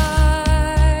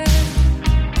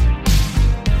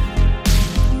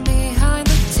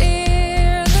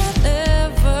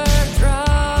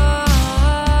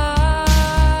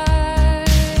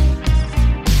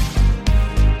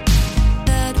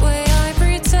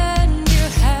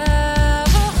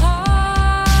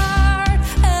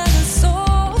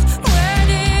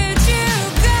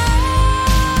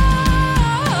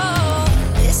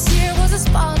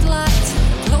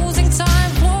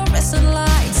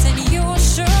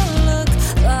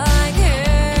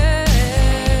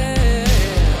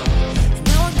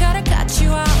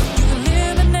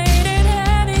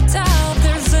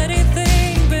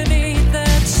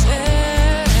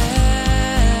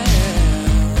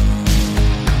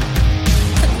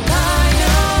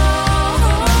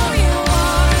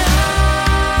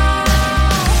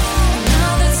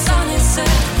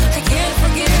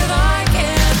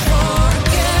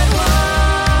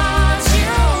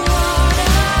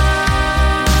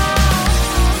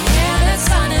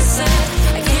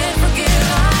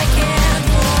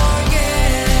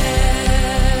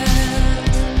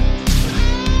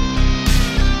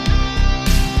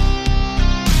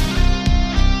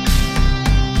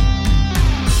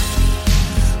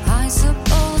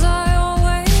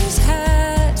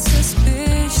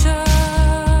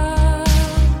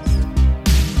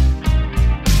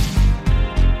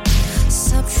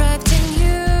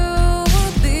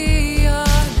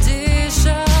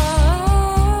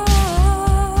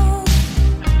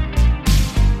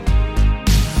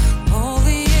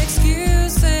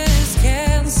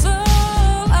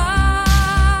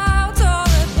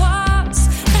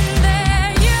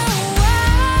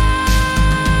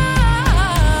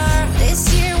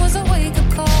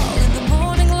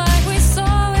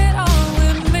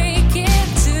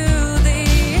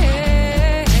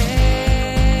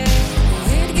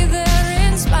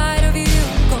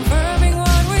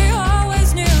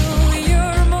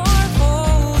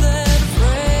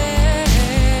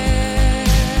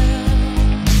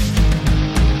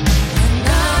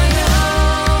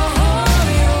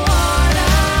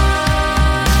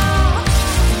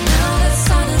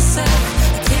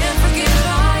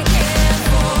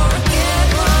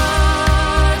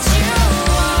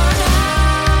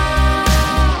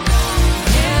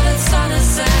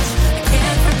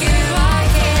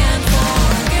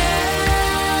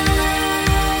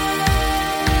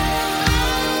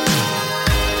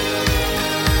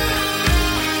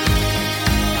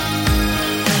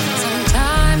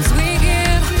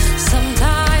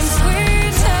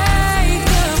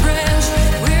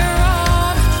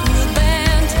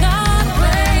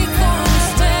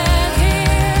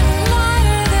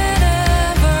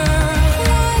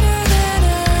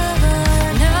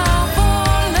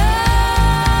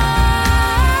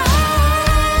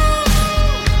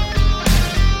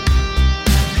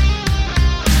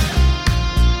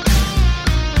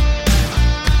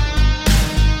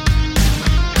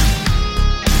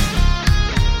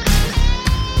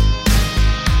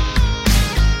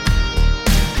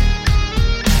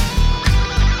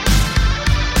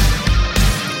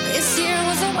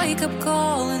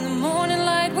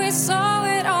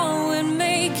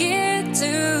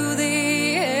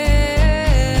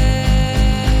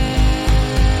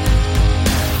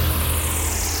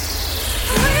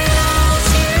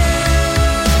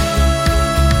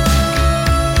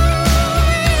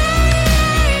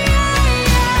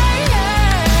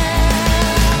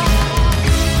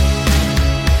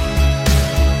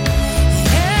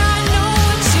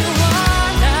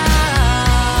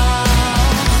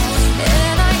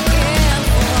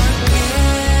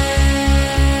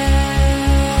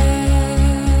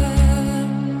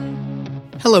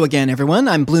 Hello again, everyone.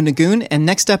 I'm Blue Nagoon, and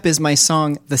next up is my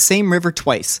song, The Same River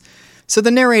Twice. So the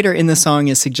narrator in the song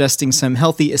is suggesting some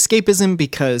healthy escapism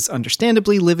because,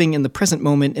 understandably, living in the present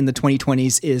moment in the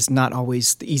 2020s is not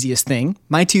always the easiest thing.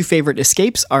 My two favorite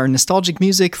escapes are nostalgic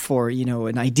music for,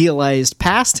 an idealized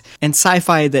past, and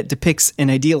sci-fi that depicts an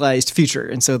idealized future,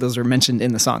 and so those are mentioned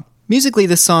in the song. Musically,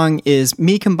 this song is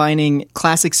me combining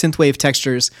classic synthwave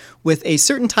textures with a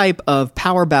certain type of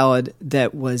power ballad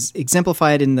that was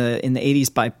exemplified in the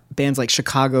 80s by bands like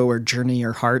Chicago or Journey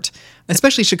or Heart.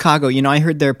 Especially Chicago. I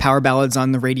heard their power ballads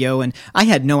on the radio, and I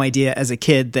had no idea as a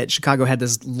kid that Chicago had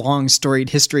this long,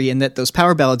 storied history and that those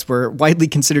power ballads were widely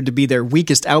considered to be their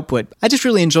weakest output. I just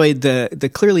really enjoyed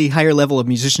the clearly higher level of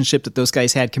musicianship that those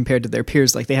guys had compared to their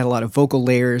peers. Like, they had a lot of vocal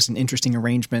layers and interesting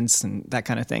arrangements and that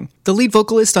kind of thing. The lead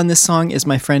vocalist on this song is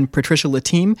my friend Patricia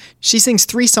Latime. She sings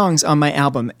 3 songs on my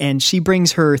album, and she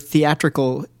brings her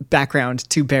theatrical background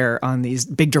to bear on these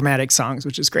big dramatic songs,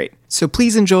 which is great. So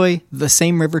please enjoy The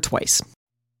Same River Twice.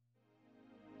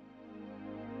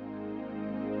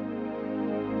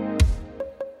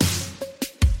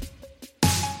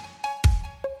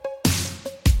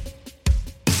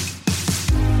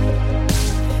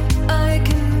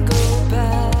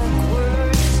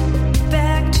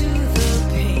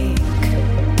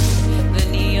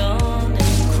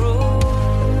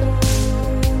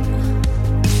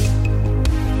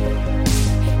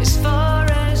 As far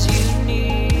as you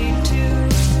need to,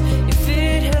 if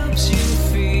it helps you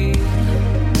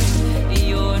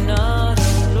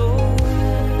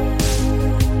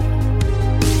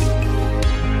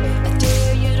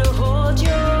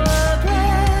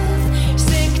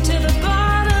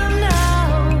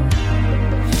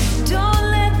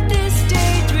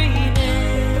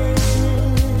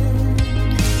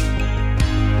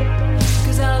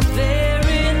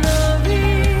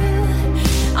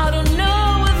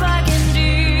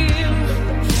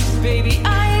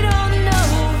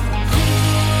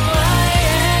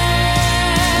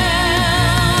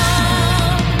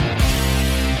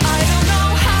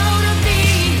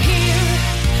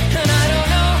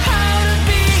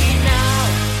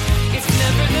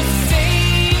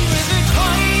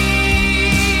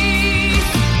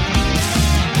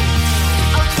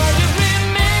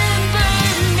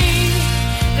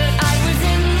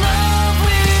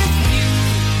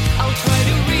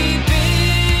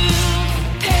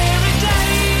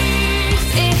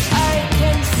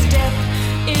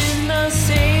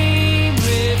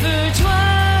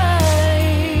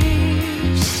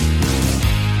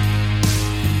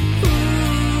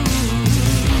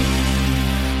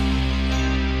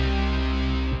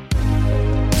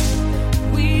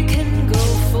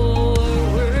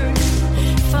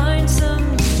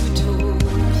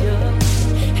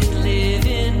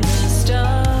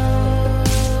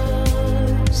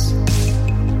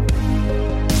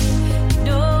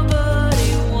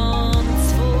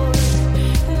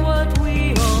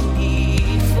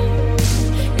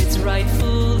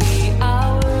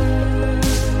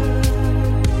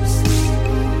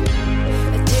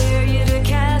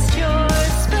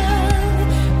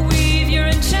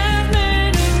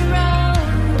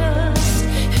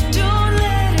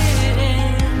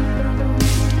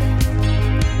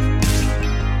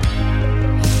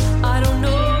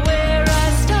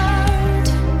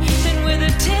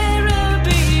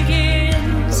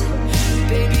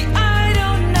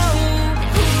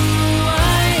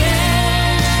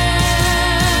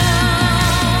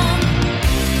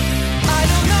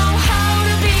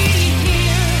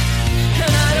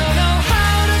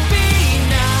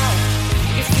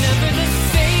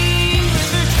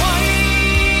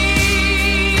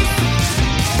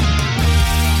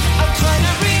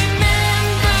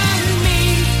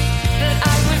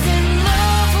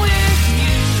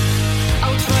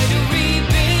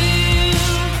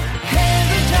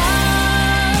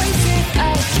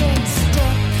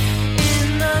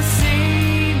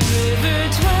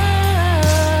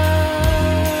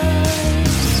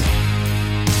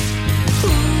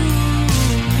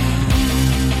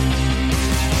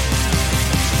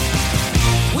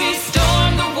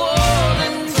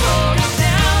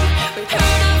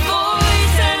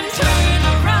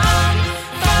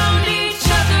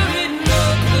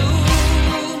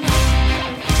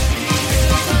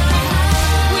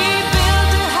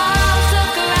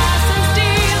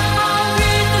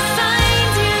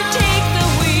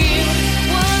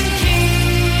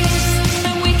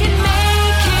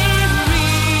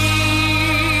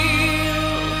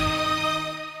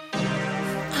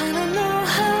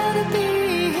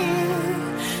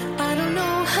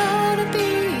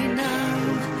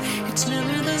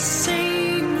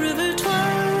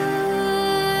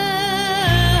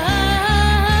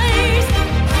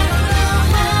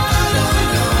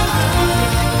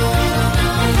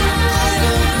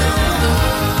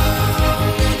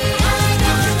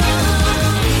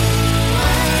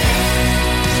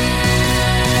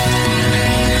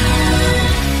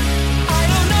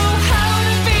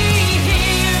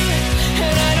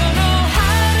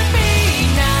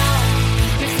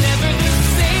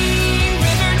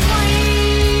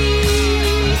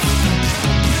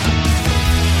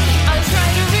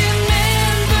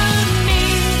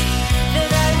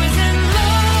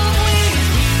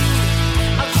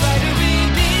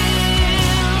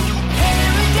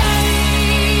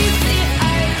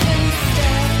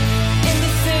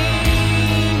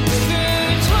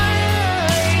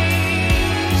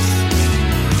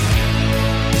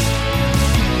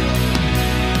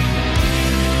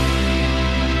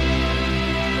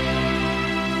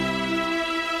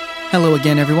Hello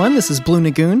again, everyone. This is Blue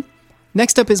Lagoon.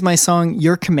 Next up is my song,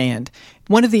 Your Command.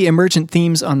 One of the emergent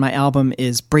themes on my album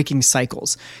is breaking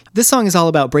cycles. This song is all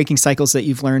about breaking cycles that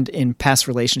you've learned in past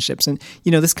relationships. And,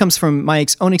 this comes from my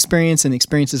own experience and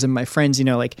experiences of my friends,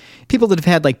 like people that have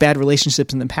had like bad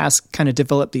relationships in the past kind of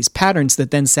develop these patterns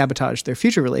that then sabotage their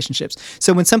future relationships.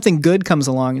 So when something good comes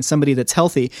along and somebody that's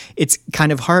healthy, it's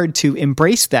kind of hard to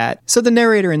embrace that. So the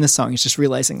narrator in this song is just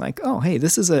realizing like, oh, hey,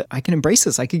 I can embrace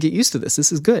this. I could get used to this.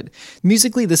 This is good.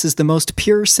 Musically, this is the most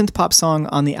pure synth pop song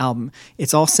on the album.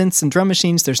 It's all synths and drum machines.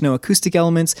 There's no acoustic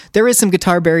elements. There is some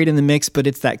guitar buried in the mix, but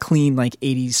it's that clean, like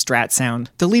 80s Strat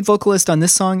sound. The lead vocalist on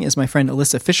this song is my friend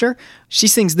Alyssa Fisher. She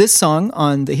sings this song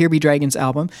on the Here Be Dragons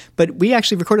album, but we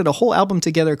actually recorded a whole album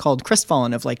together called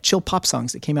Crestfallen of like chill pop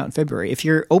songs that came out in February. If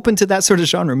you're open to that sort of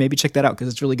genre, maybe check that out because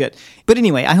it's really good. But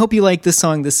anyway, I hope you like this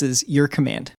song. This is Your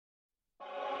Command.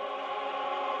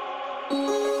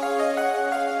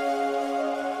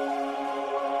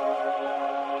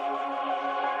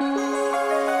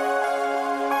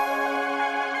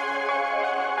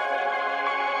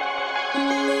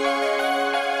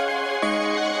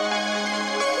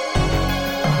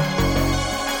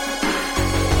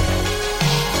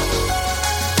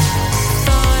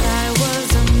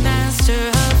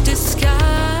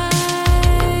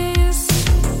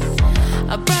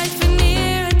 A bright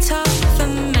veneer atop the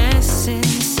mess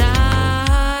inside.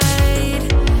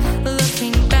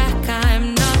 Looking back,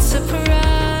 I'm not surprised.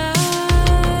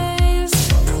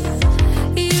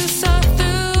 You saw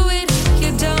through it,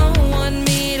 you don't want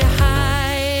me to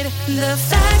hide. The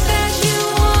fact that you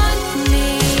want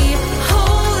me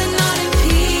whole and not in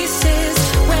pieces,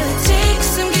 well, it takes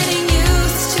some getting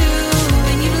used to.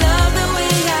 And you love the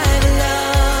way I've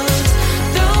loved,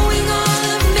 throwing all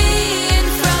of me in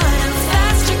front of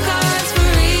faster cars for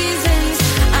reasons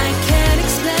I can't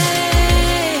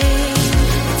explain.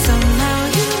 But somehow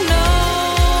you know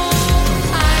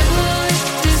I would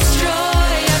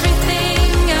destroy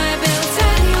everything I built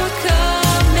at your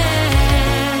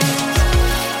command.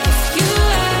 If you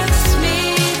ask me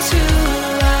to,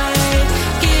 I'd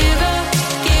give up,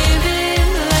 give in,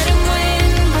 let him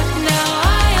win. But now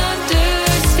I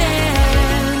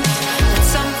understand that's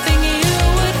something you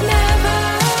would never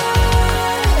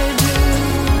do.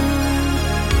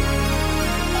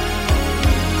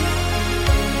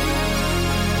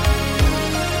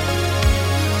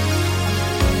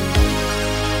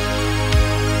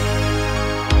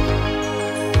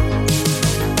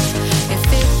 If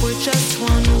it were just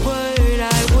one word,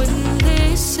 I wouldn't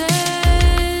listen.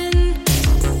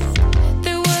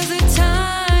 There was a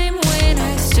time when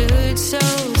I stood so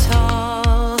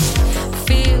tall.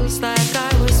 Feels like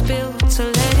I was built to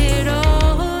let it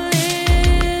all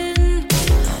in.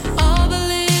 All the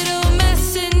little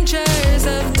messengers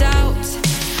of doubt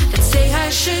that say I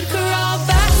should crawl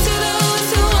back to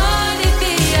those who wanted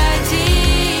the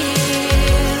ideal.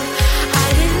 I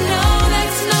didn't know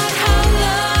that's not how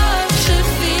love should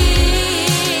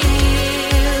feel.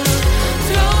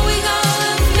 Throwing all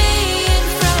of me in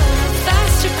front of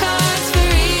faster cars for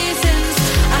reasons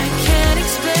I can't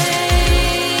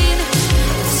explain.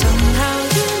 But somehow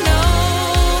you know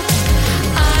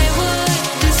I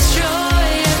would destroy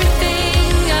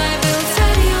everything I built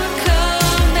at your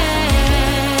command.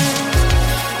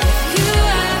 If you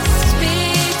asked me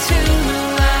to,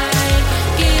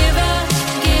 I'd give up,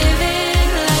 give in,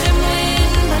 let him win.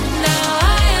 But now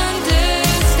I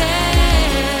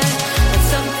understand that's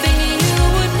something you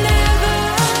would never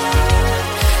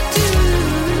do.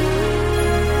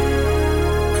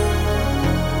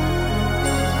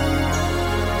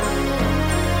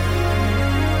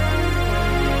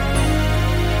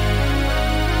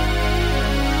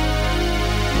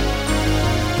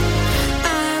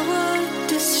 I would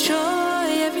destroy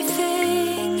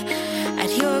everything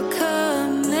at your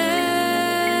command.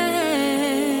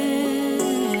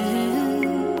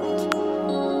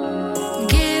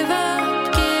 Give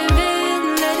up, give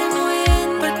in, let him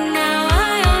win. But now I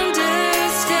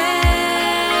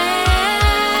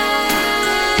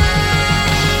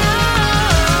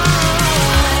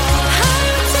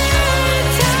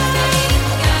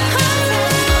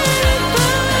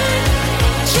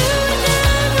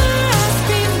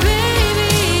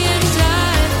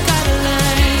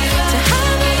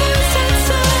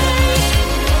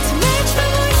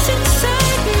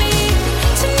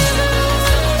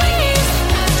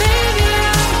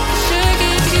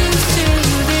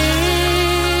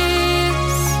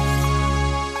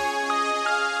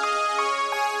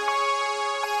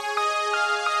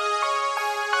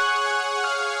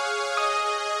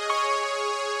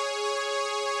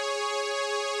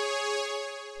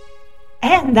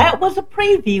And that was a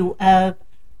preview of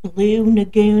Blue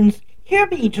Lagoon's Here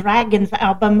Be Dragons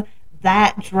album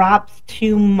that drops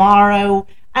tomorrow,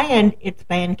 and it's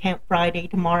Bandcamp Friday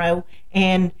tomorrow,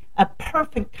 and a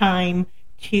perfect time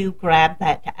to grab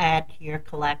that to add to your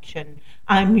collection.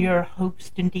 I'm your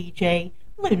host and DJ,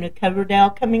 Luna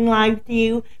Coverdale, coming live to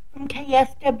you from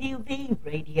KSWV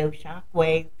Radio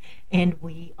Shockwave, and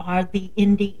we are the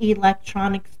indie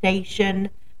electronic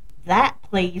station that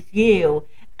plays you.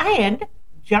 And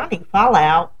Johnny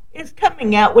Fallout is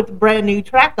coming out with a brand new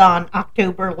track on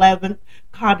October 11th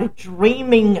called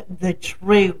Dreaming the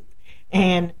Truth.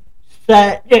 And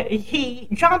so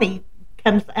Johnny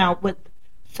comes out with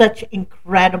such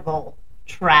incredible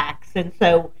tracks. And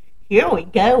so here we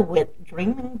go with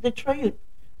Dreaming the Truth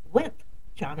with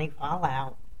Johnny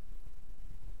Fallout.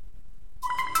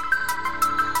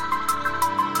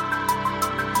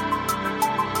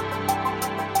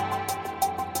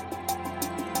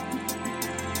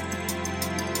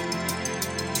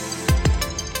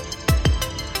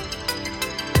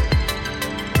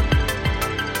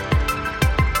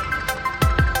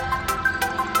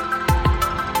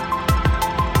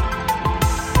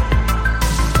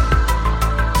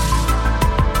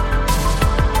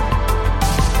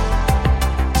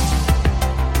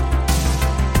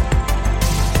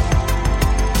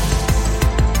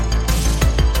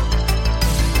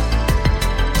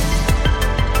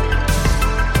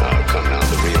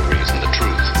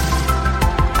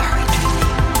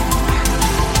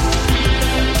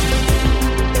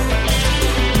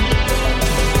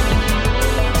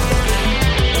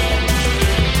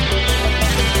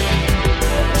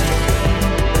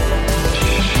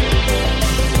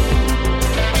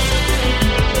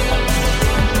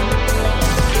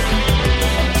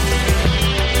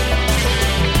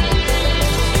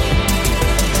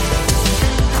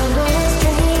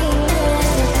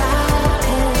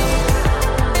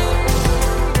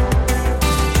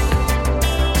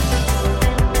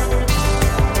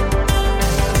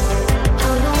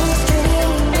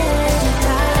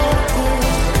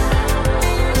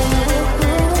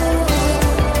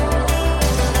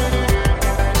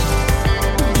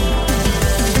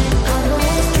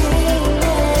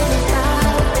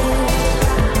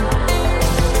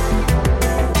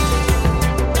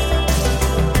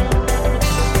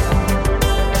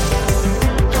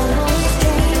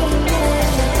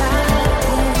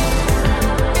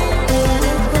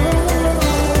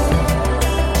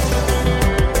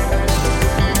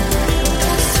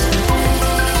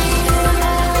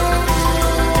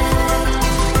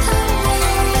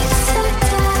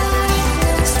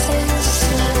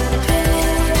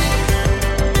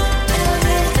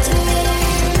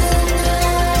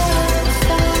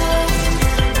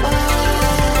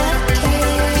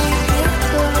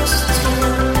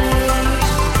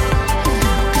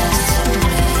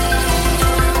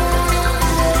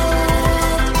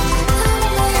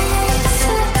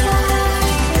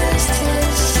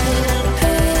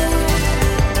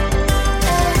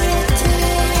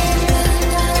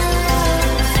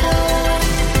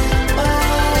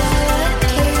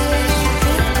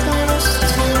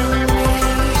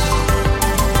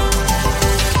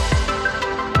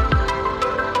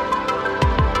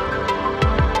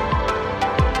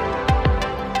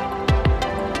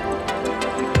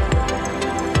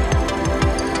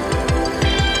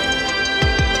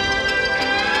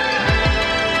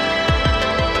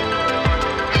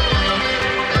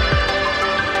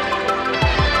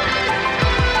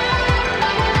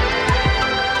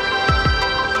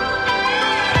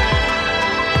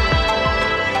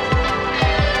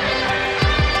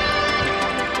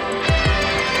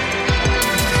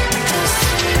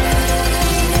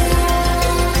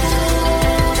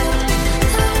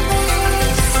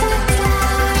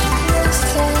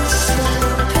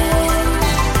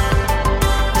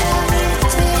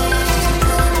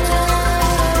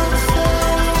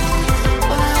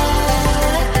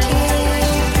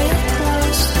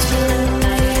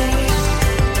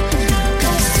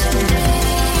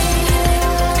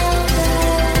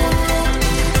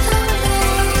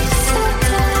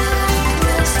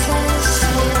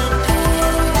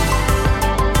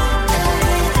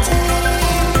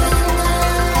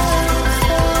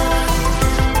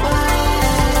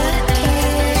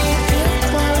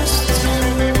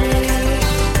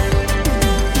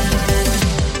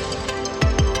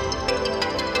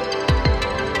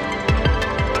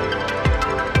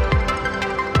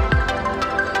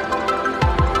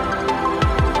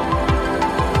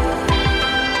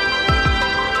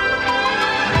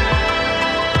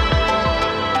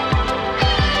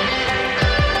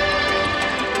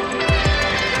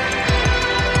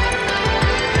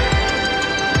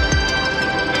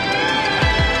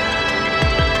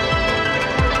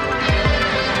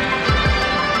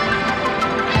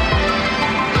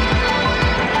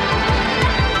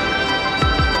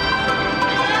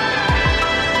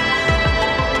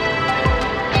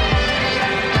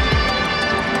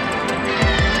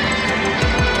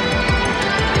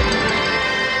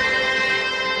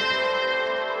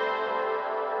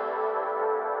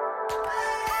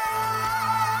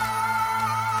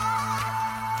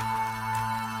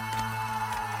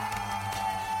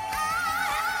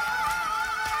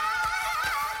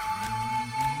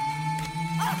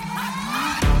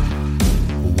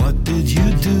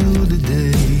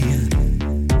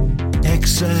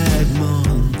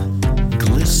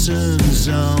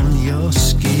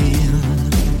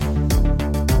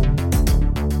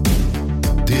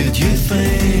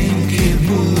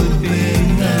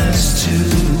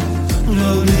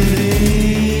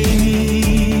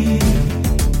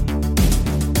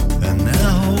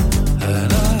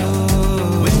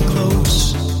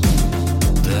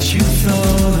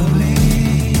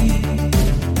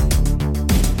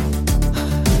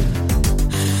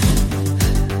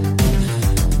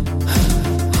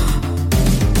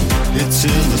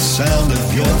 sound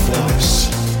of your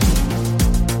voice.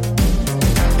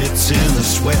 It's in the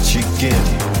sweat you get.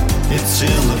 It's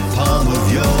in the palm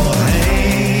of your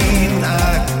hand.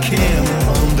 I can't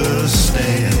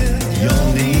understand your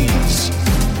needs.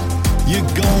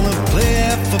 You're gonna play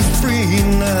it for free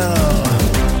now.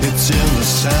 It's in the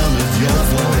sound of your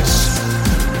voice.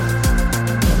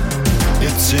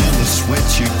 It's in the sweat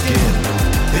you get.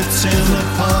 It's in the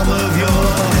palm of your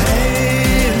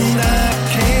hand. I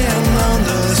can't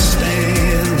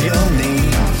understand your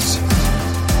needs.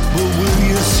 But will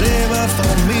you save it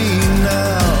for me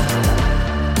now?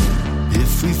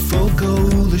 If we forgo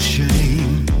the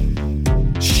shame,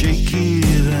 shake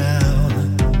it out,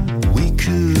 we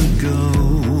could go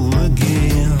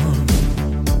again.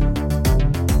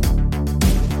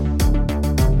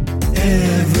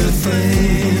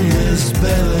 Everything is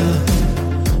better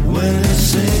when it's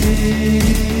seen.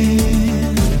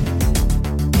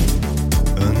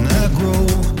 And I grow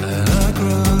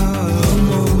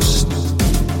most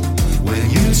when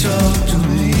you talk to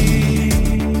me.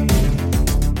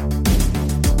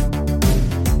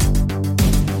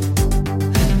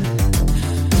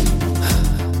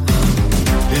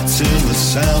 It's in the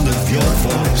sound of your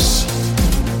voice.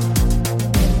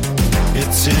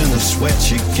 It's in the sweat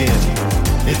you get.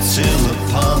 It's in the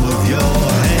palm of your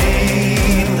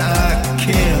hand. I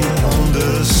can't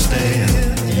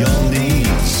understand your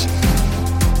needs.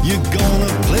 You're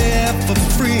gonna play it for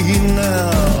free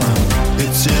now.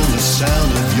 It's in the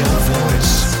sound of your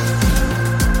voice.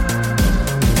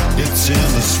 It's in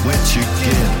the sweat you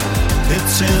get.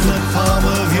 It's in the palm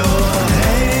of your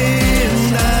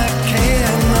hand. I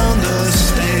can't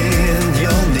understand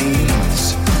your needs.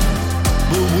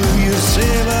 But will you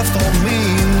save it for me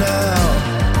now?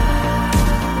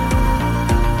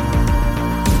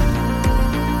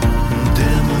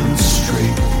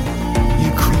 Demonstrate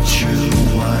your creature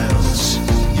wilds.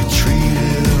 You treat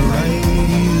it right.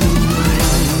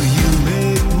 You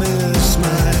make me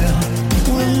smile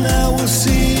when I will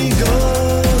see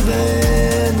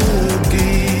golden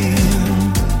again.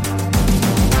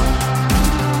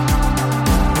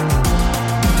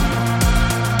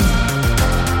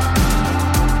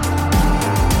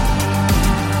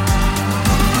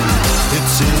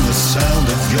 It's in the sound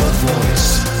of your voice.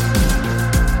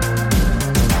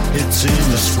 It's in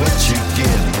the sweat you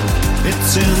get.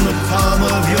 It's in the palm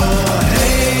of your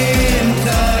hand.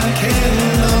 I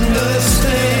can't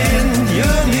understand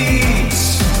your needs.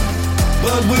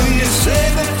 But will you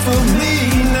save it for me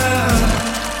now?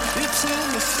 It's in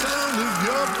the sound of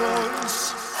your voice.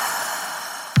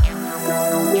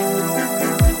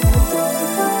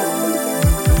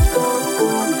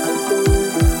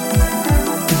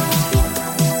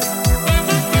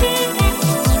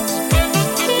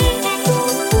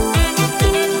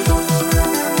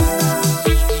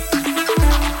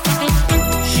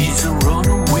 She's a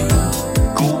runaway,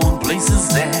 going places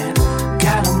that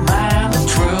got a mind of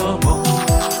trouble.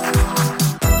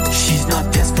 She's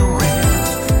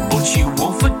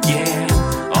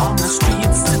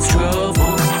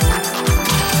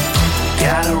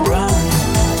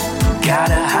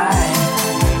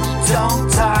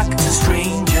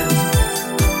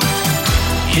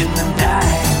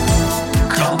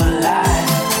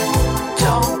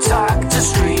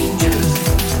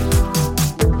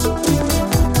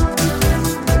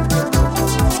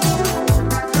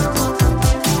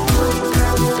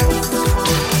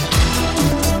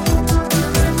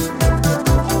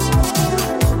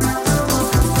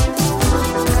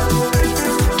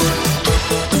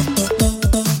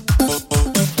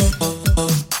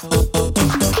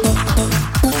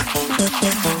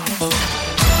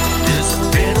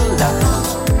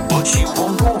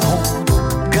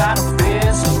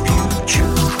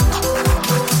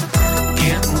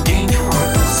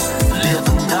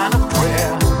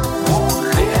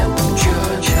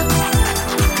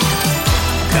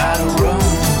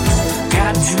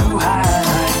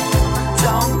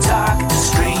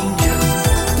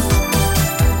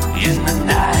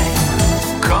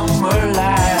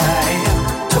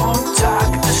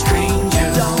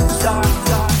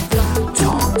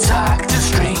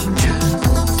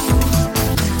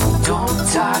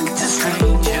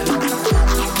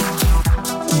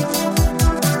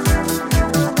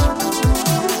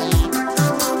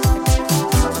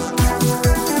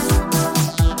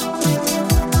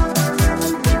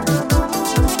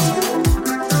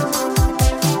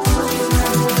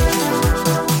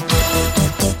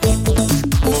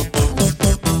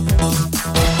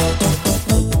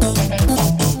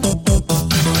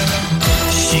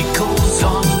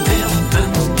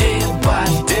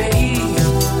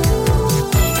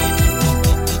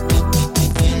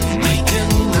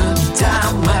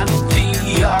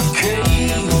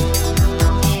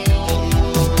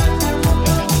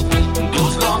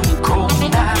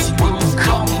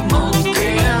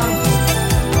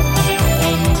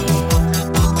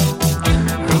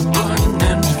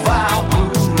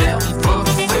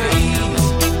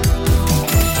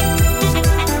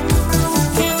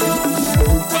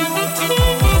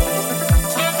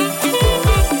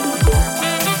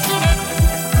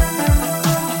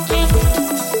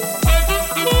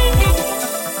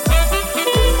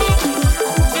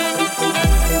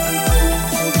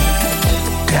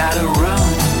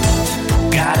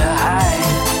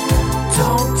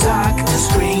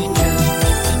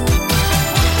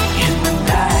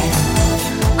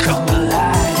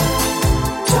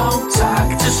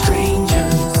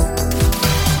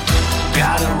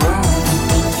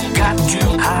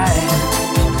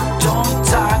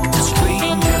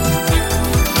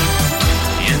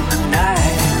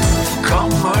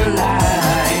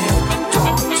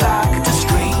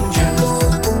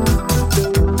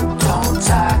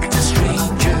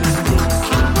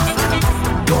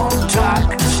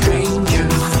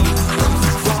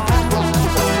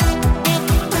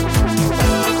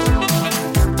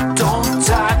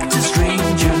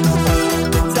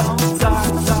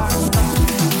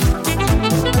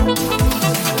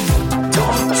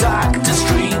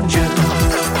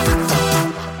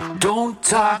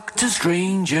talk to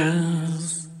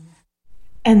strangers.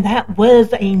 And that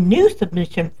was a new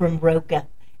submission from Rogue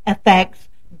FX,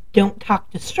 Don't Talk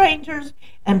to Strangers.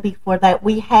 And before that,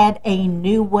 we had a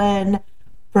new one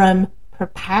from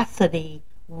Perpacity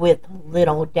with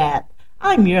Little Death.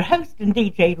 I'm your host and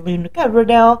DJ Luna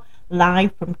Coverdale,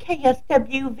 live from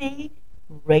KSWV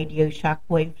Radio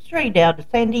Shockwave, straight out of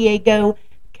San Diego,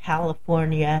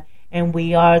 California. And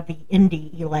we are the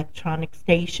indie electronic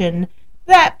station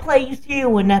that plays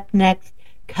you. And up next,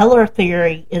 Color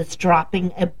Theory is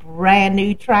dropping a brand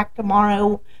new track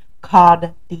tomorrow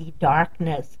called The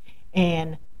Darkness.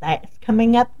 And that is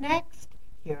coming up next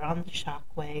here on the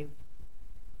Shockwave.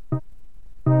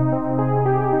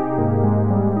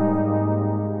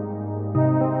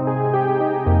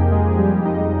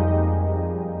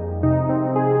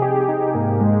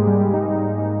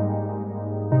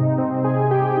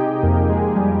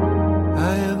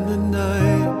 I am the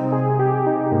night,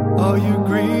 all your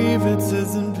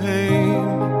grievances and pain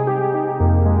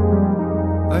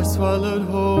are swallowed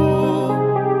whole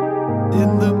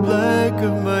in the black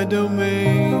of my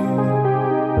domain.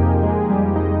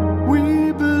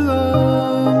 We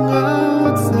belong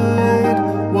outside,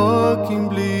 walking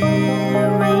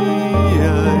bleary-eyed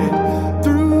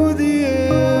through the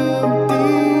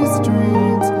empty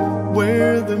streets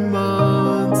where the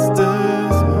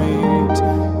monsters meet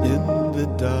in the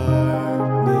darkness.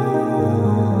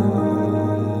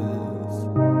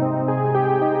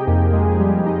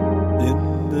 In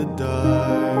the darkness,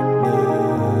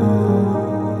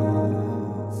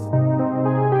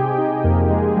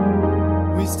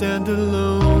 we stand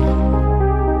alone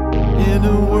in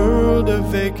a world of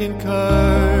vacant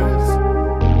cars.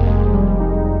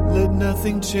 Let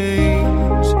nothing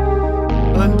change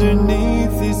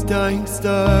underneath these dying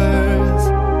stars.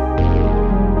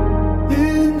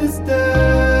 In the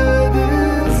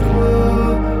status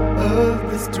quo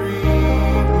of the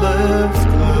street lamps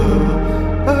glow,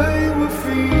 I will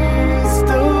feast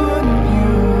on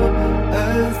you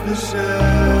as the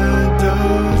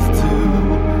shadows do.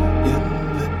 In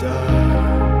the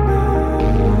darkness,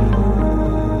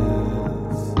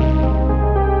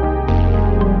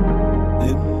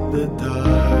 in the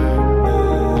darkness,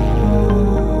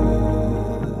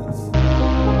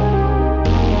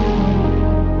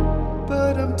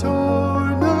 but I'm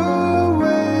torn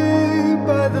away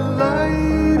by the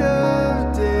light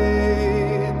of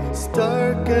day,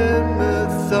 stark and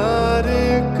methodical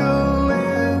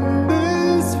in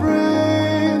this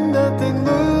frame. Nothing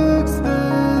looks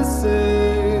the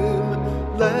same.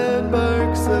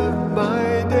 Landmarks of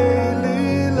my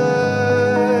daily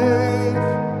life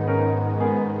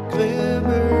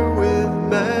glimmer with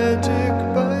magic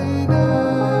by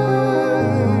night.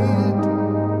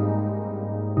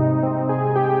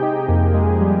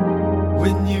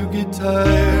 When you get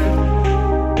tired,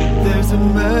 there's a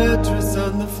mattress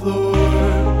on the floor.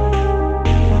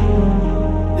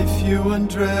 If you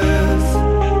undress,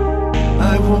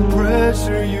 I won't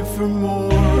pressure you for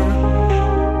more.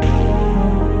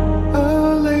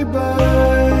 I'll lay by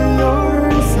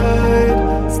your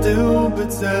side, still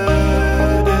but satisfied,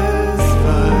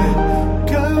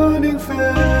 counting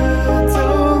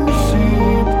phantom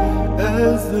sheep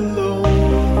as the lonely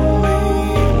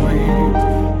weep.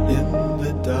 In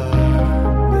the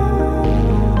darkness,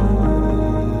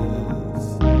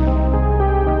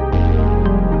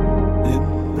 in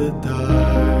the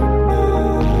darkness,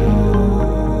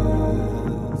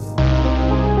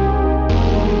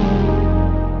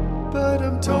 but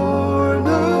I'm torn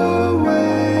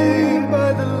away by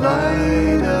the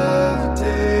light of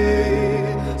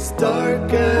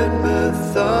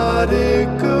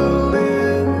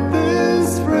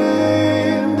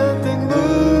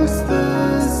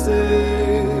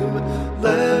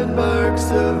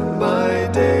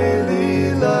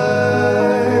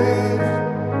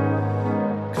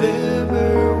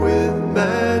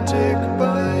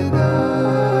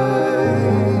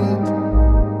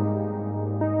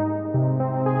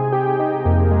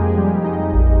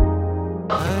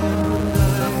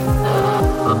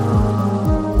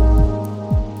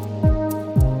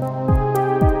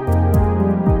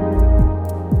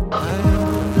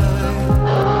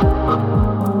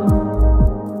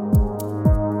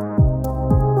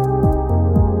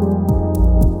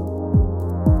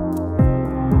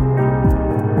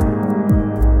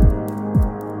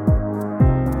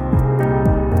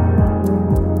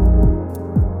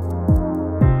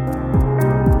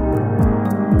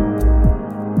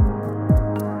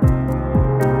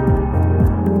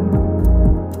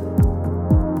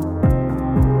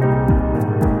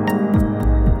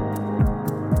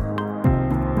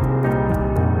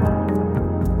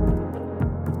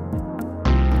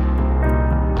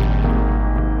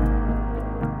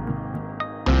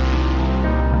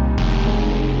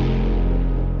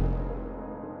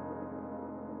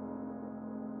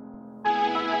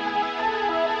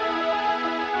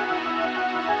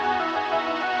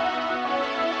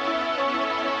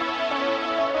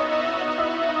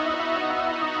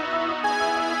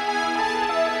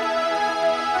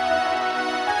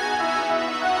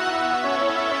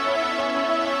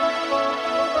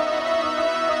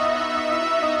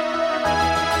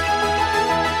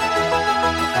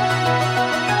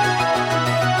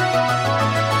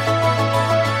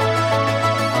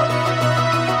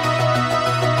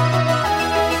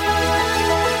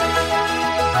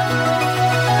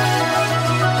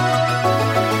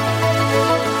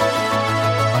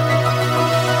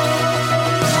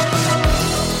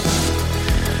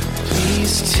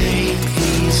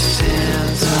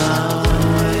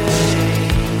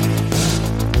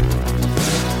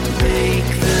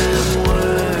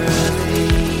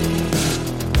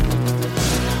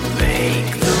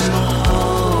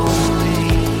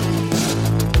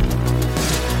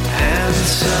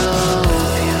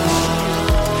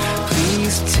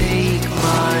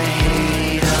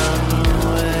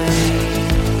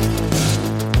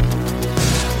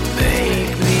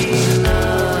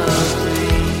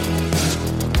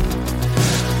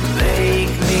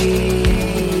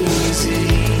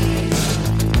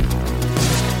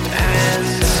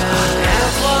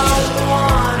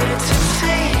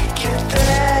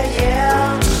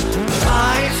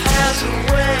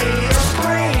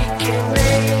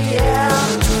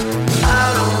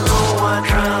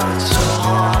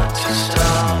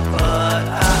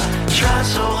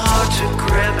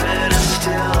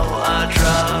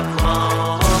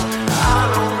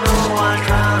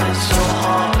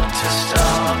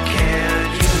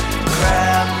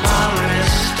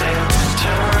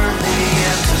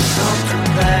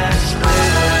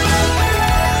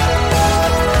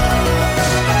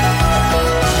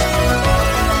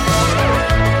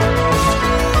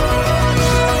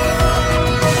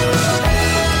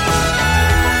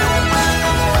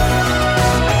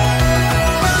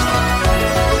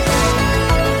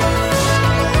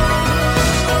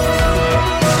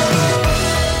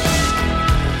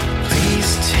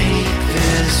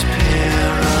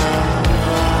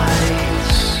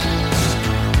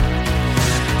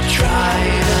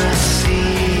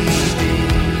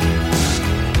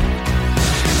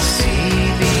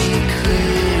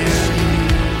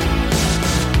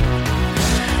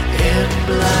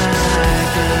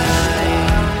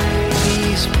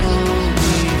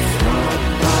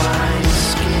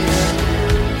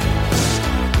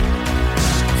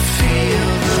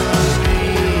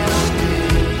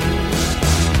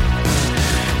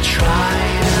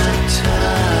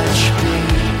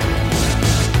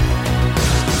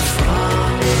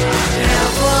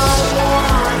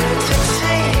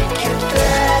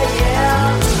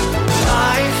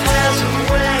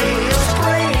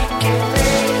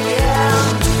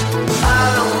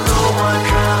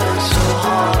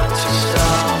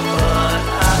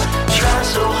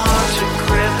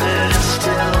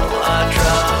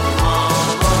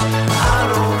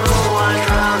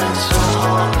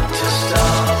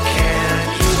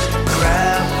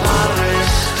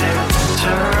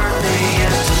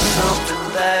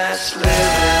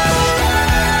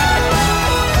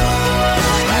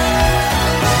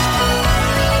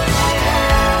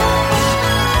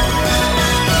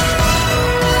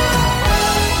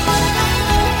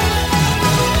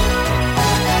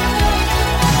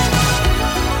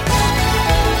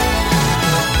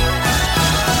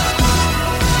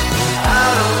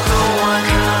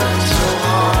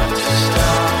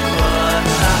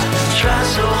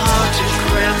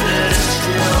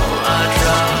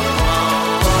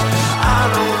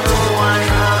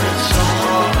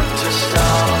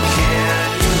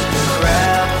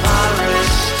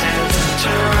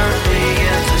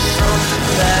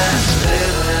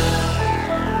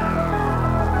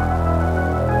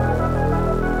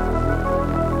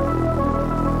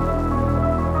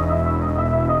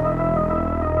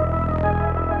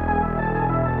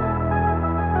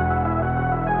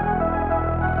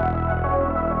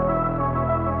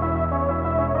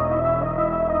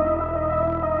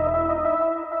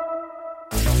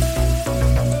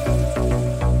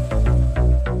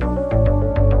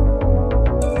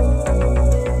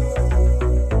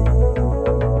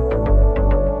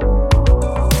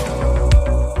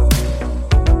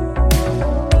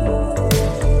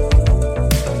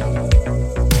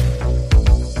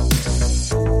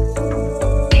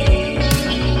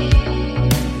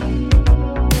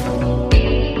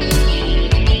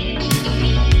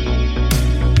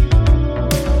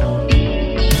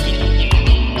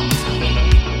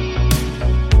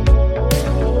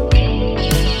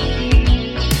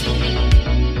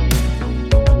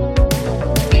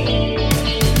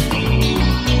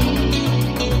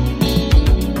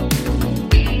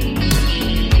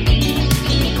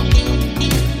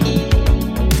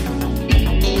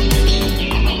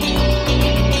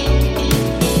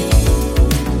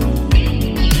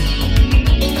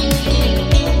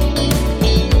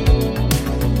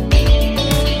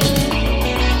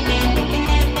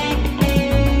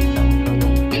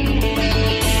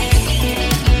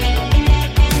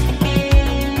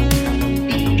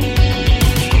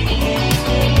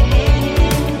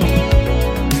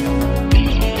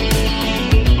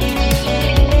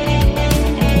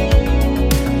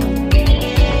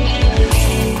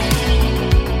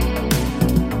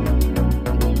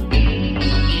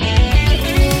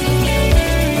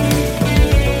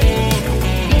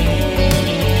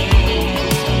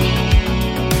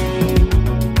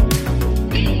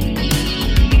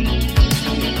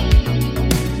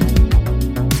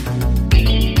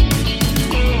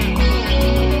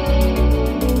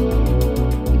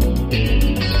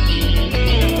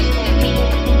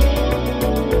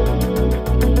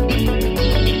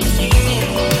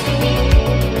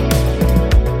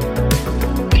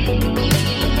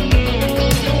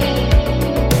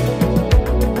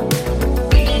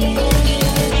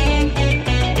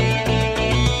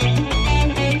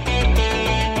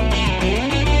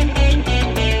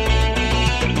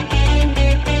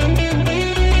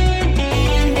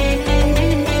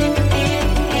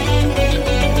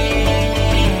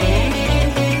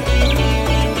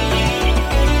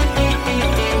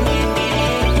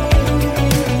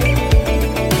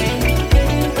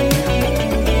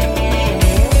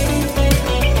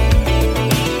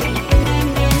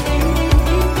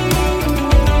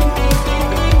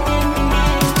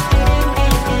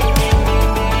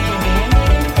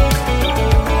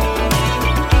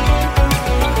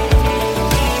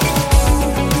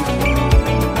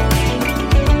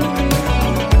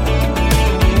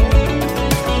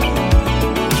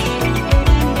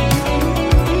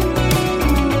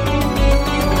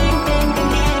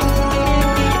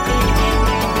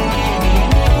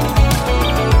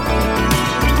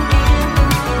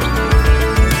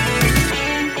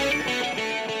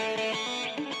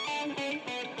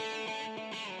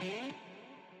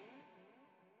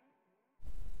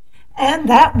And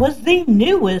that was the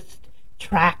newest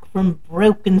track from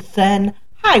Broken Sun,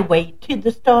 Highway to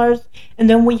the Stars. And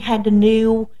then we had a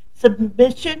new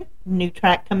submission, new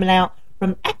track coming out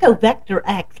from Echo Vector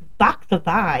X, Box of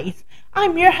Eyes.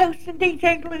 I'm your host and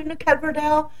DJ Luna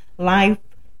Coverdale, live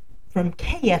from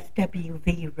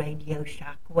KSWV Radio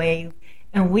Shockwave.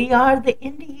 And we are the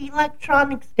indie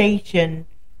electronic station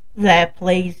that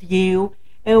plays you.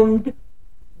 And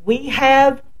we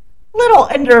have little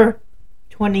under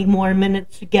 20 more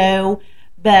minutes to go,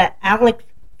 but Alex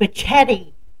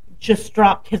Vecchetti just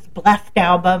dropped his Blessed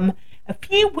album a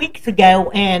few weeks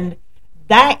ago, and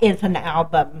that is an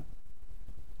album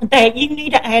that you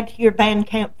need to add to your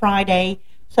Bandcamp Friday.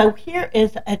 So here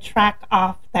is a track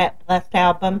off that Blessed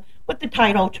album with the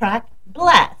title track,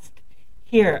 Blessed,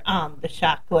 here on the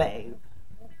Shockwave.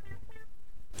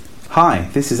 Hi,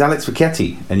 this is Alex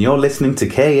Vecchetti, and you're listening to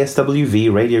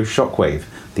KSWV Radio Shockwave,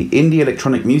 the indie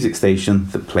electronic music station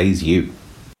that plays you.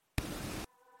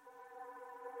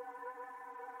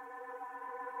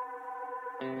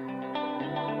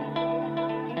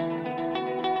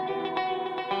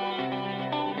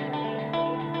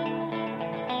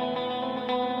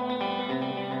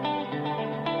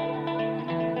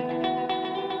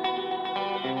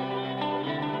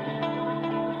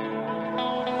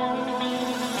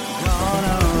 Gone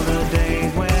are the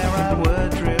days where I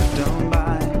would drift on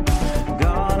by.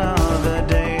 Gone are the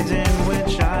days in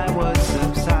which I would say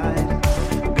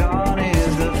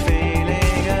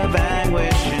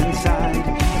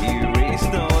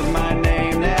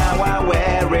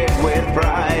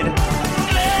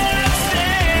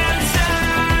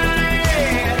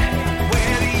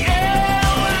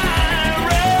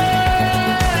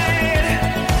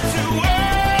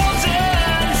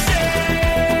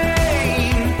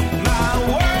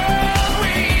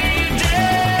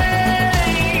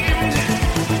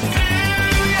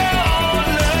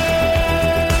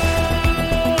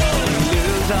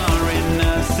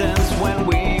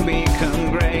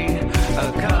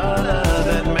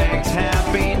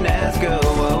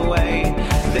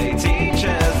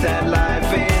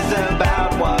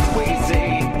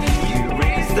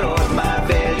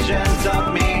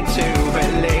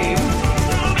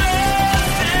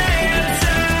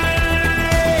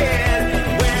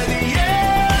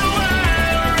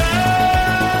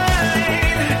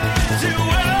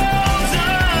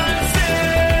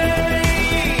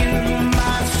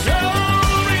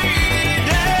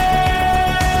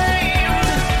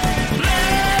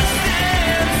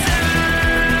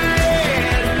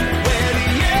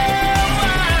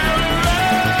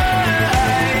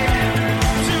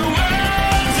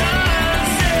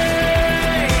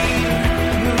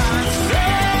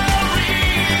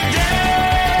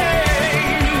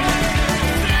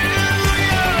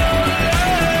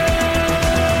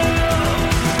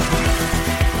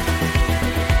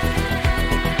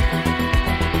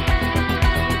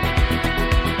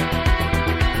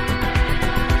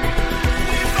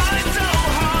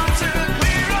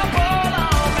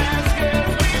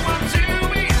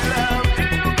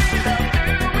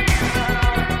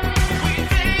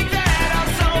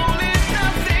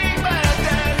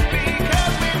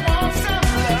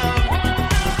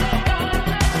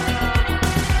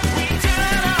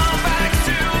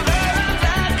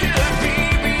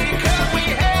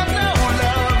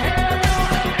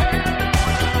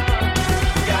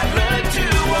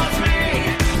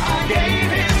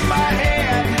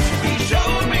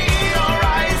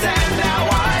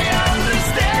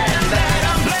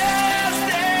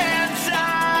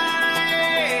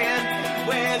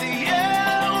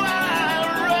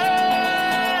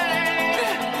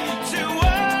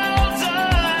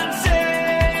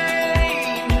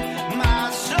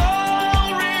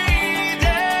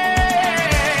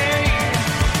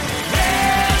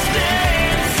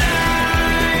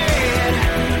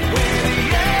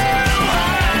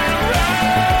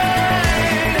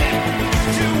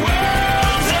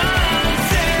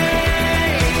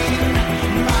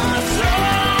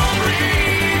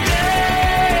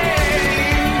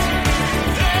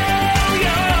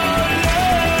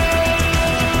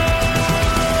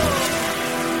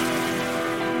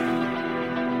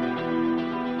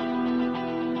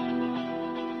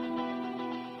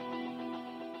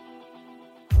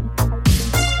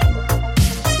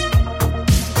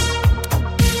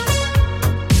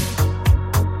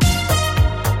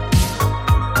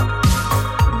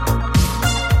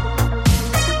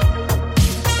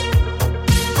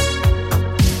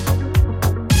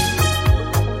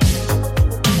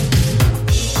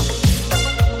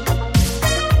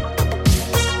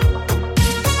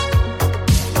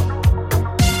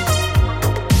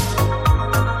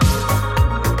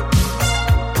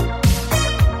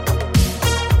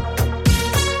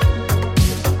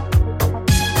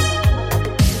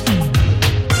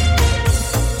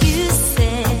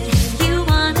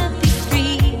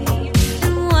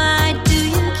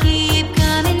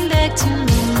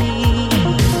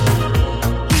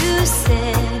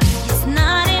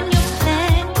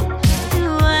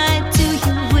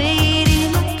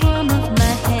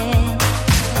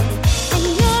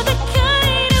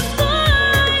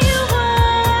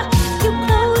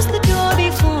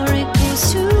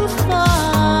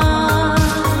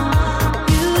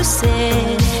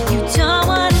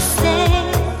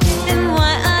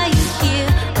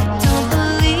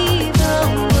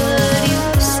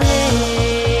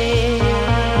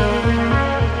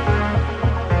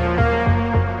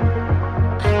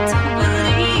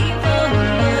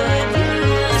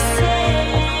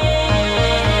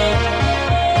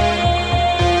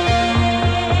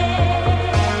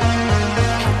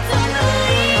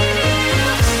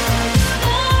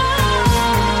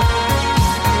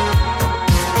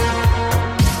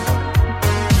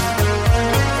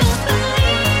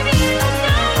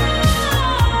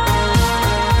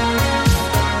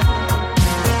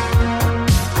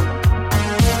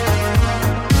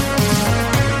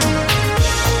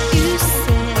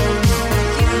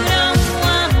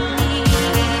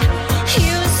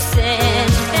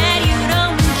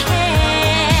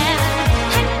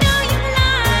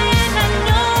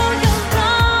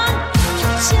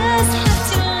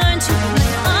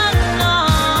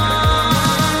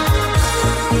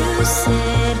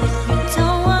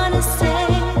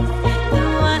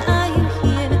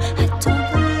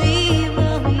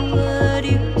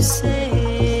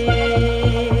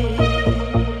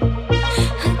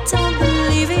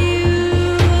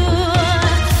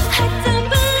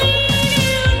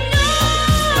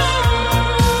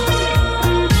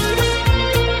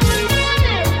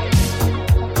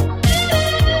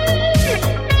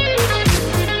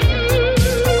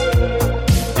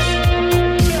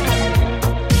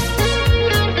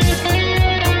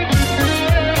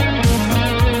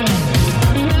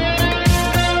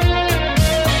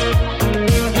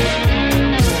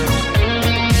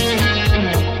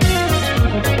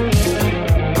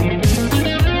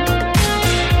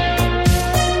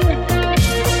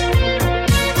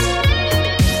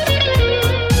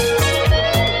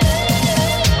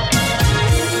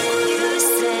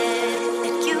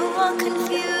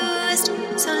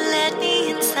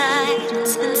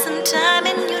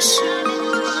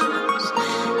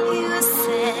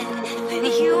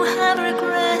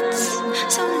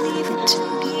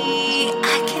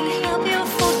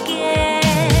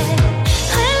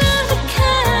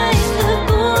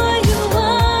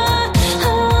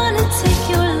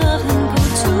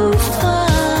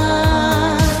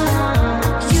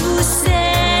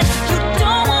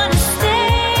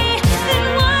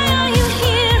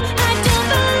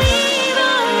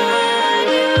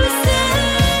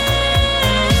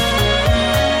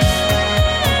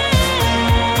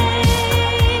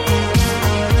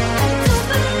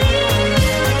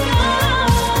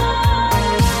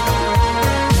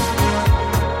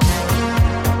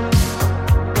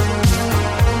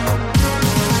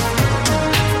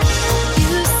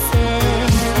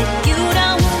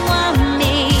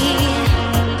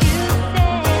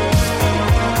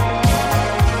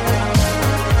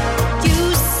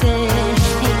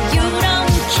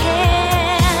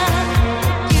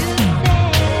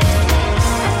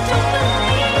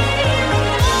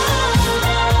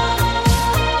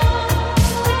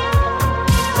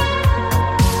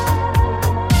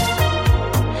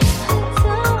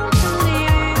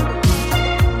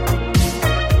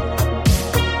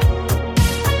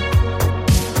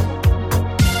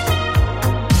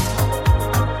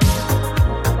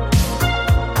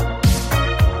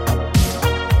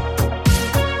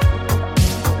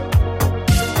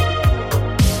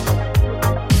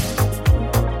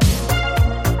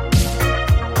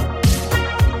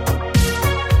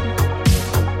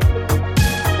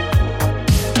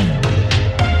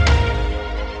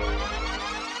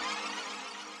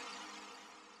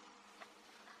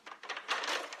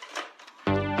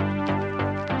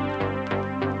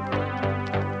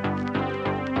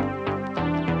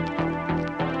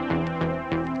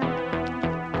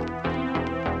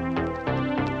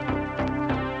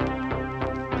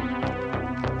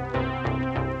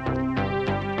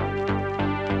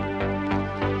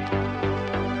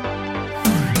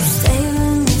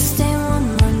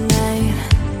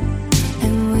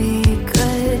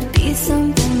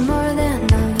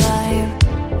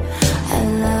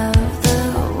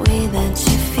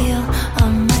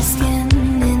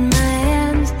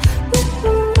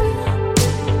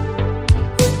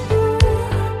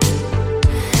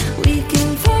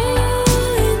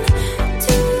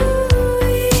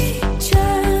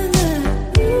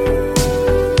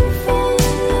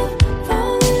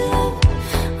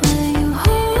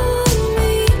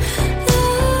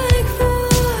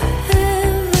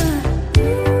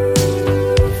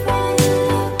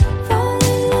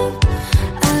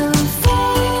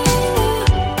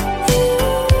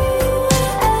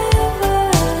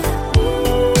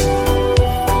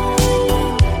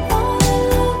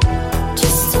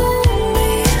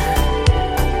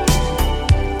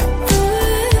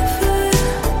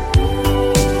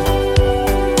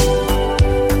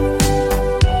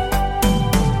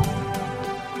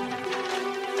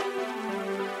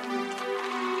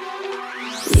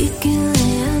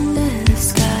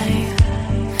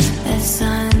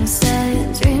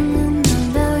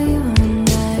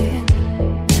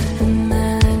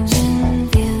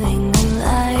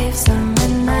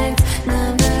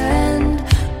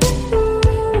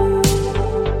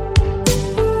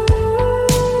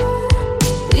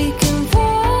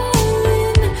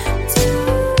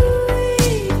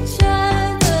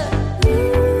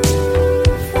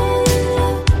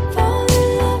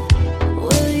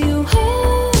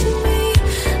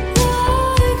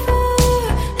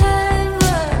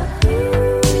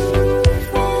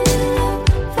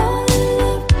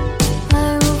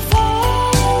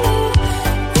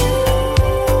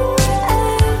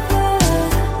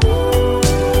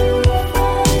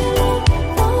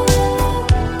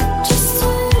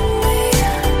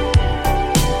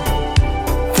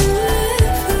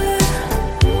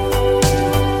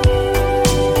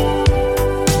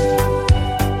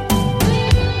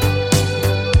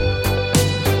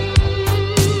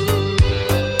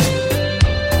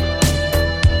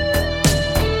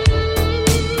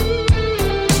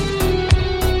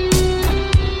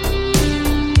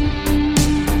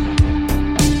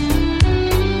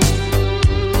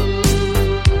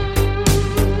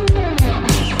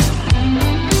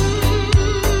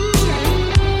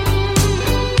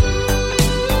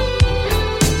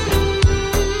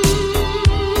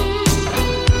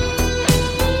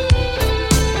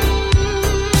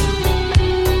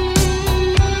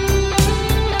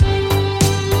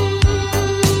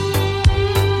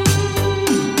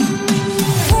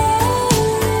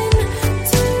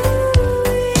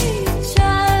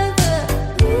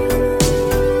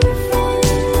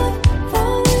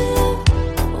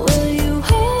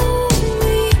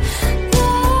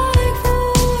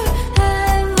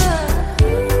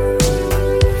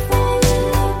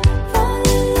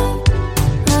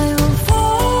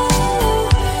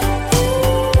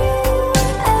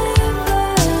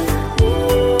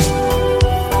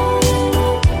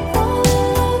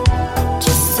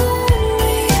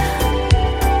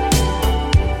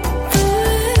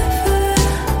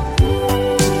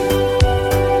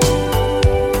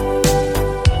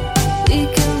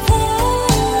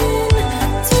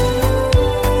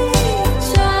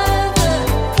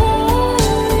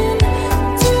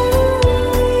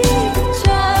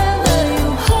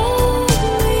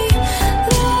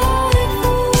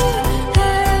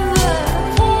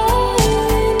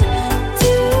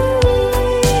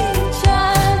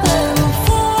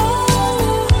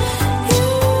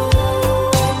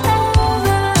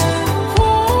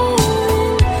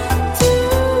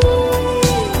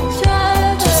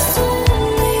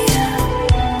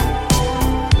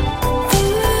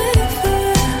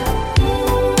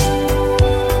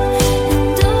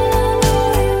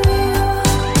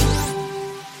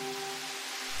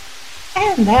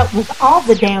And that was All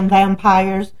the Damn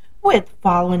Vampires with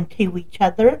Falling to Each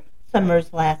Other,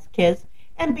 Summer's Last Kiss.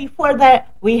 And before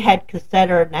that, we had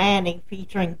Cassetta Nanny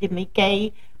featuring Demi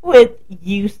Kay with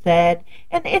You Said.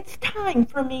 And it's time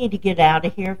for me to get out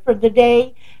of here for the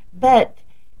day, but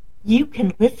you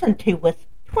can listen to us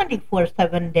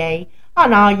 24/7 day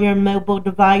on all your mobile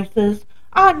devices,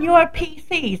 on your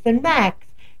PCs and Macs,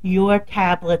 your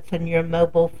tablets and your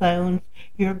mobile phones,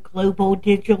 your global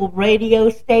digital radio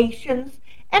stations,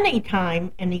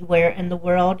 anytime, anywhere in the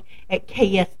world at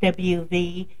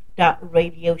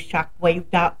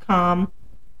kswv.radioshockwave.com.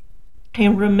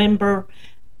 And remember,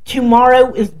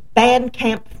 tomorrow is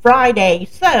Bandcamp Friday,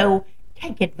 so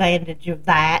take advantage of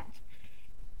that.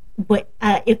 But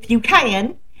if you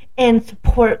can, and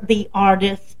support the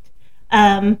artist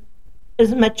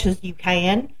as much as you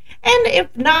can. And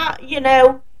if not,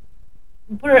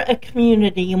 we're a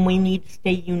community and we need to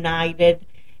stay united.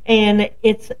 And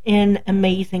it's an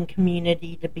amazing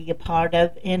community to be a part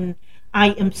of. And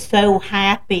I am so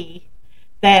happy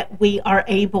that we are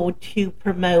able to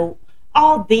promote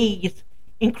all these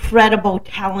incredible,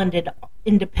 talented,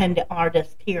 independent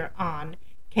artists here on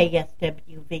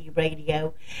KSWV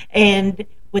Radio. And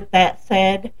with that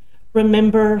said,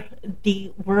 remember,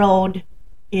 the world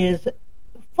is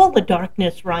full of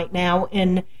darkness right now,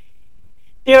 and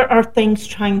there are things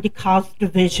trying to cause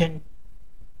division.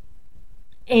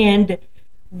 And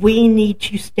we need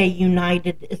to stay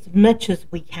united as much as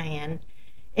we can.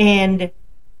 And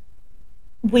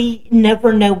we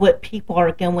never know what people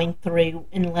are going through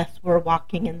unless we're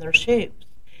walking in their shoes.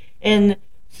 And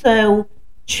so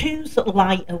choose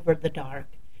light over the dark.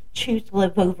 Choose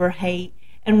love over hate.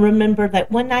 And remember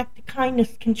that one act of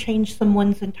kindness can change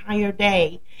someone's entire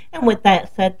day. And with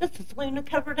that said, this is Luna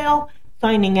Coverdale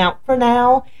signing out for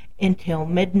now until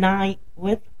midnight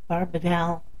with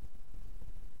Barbadell.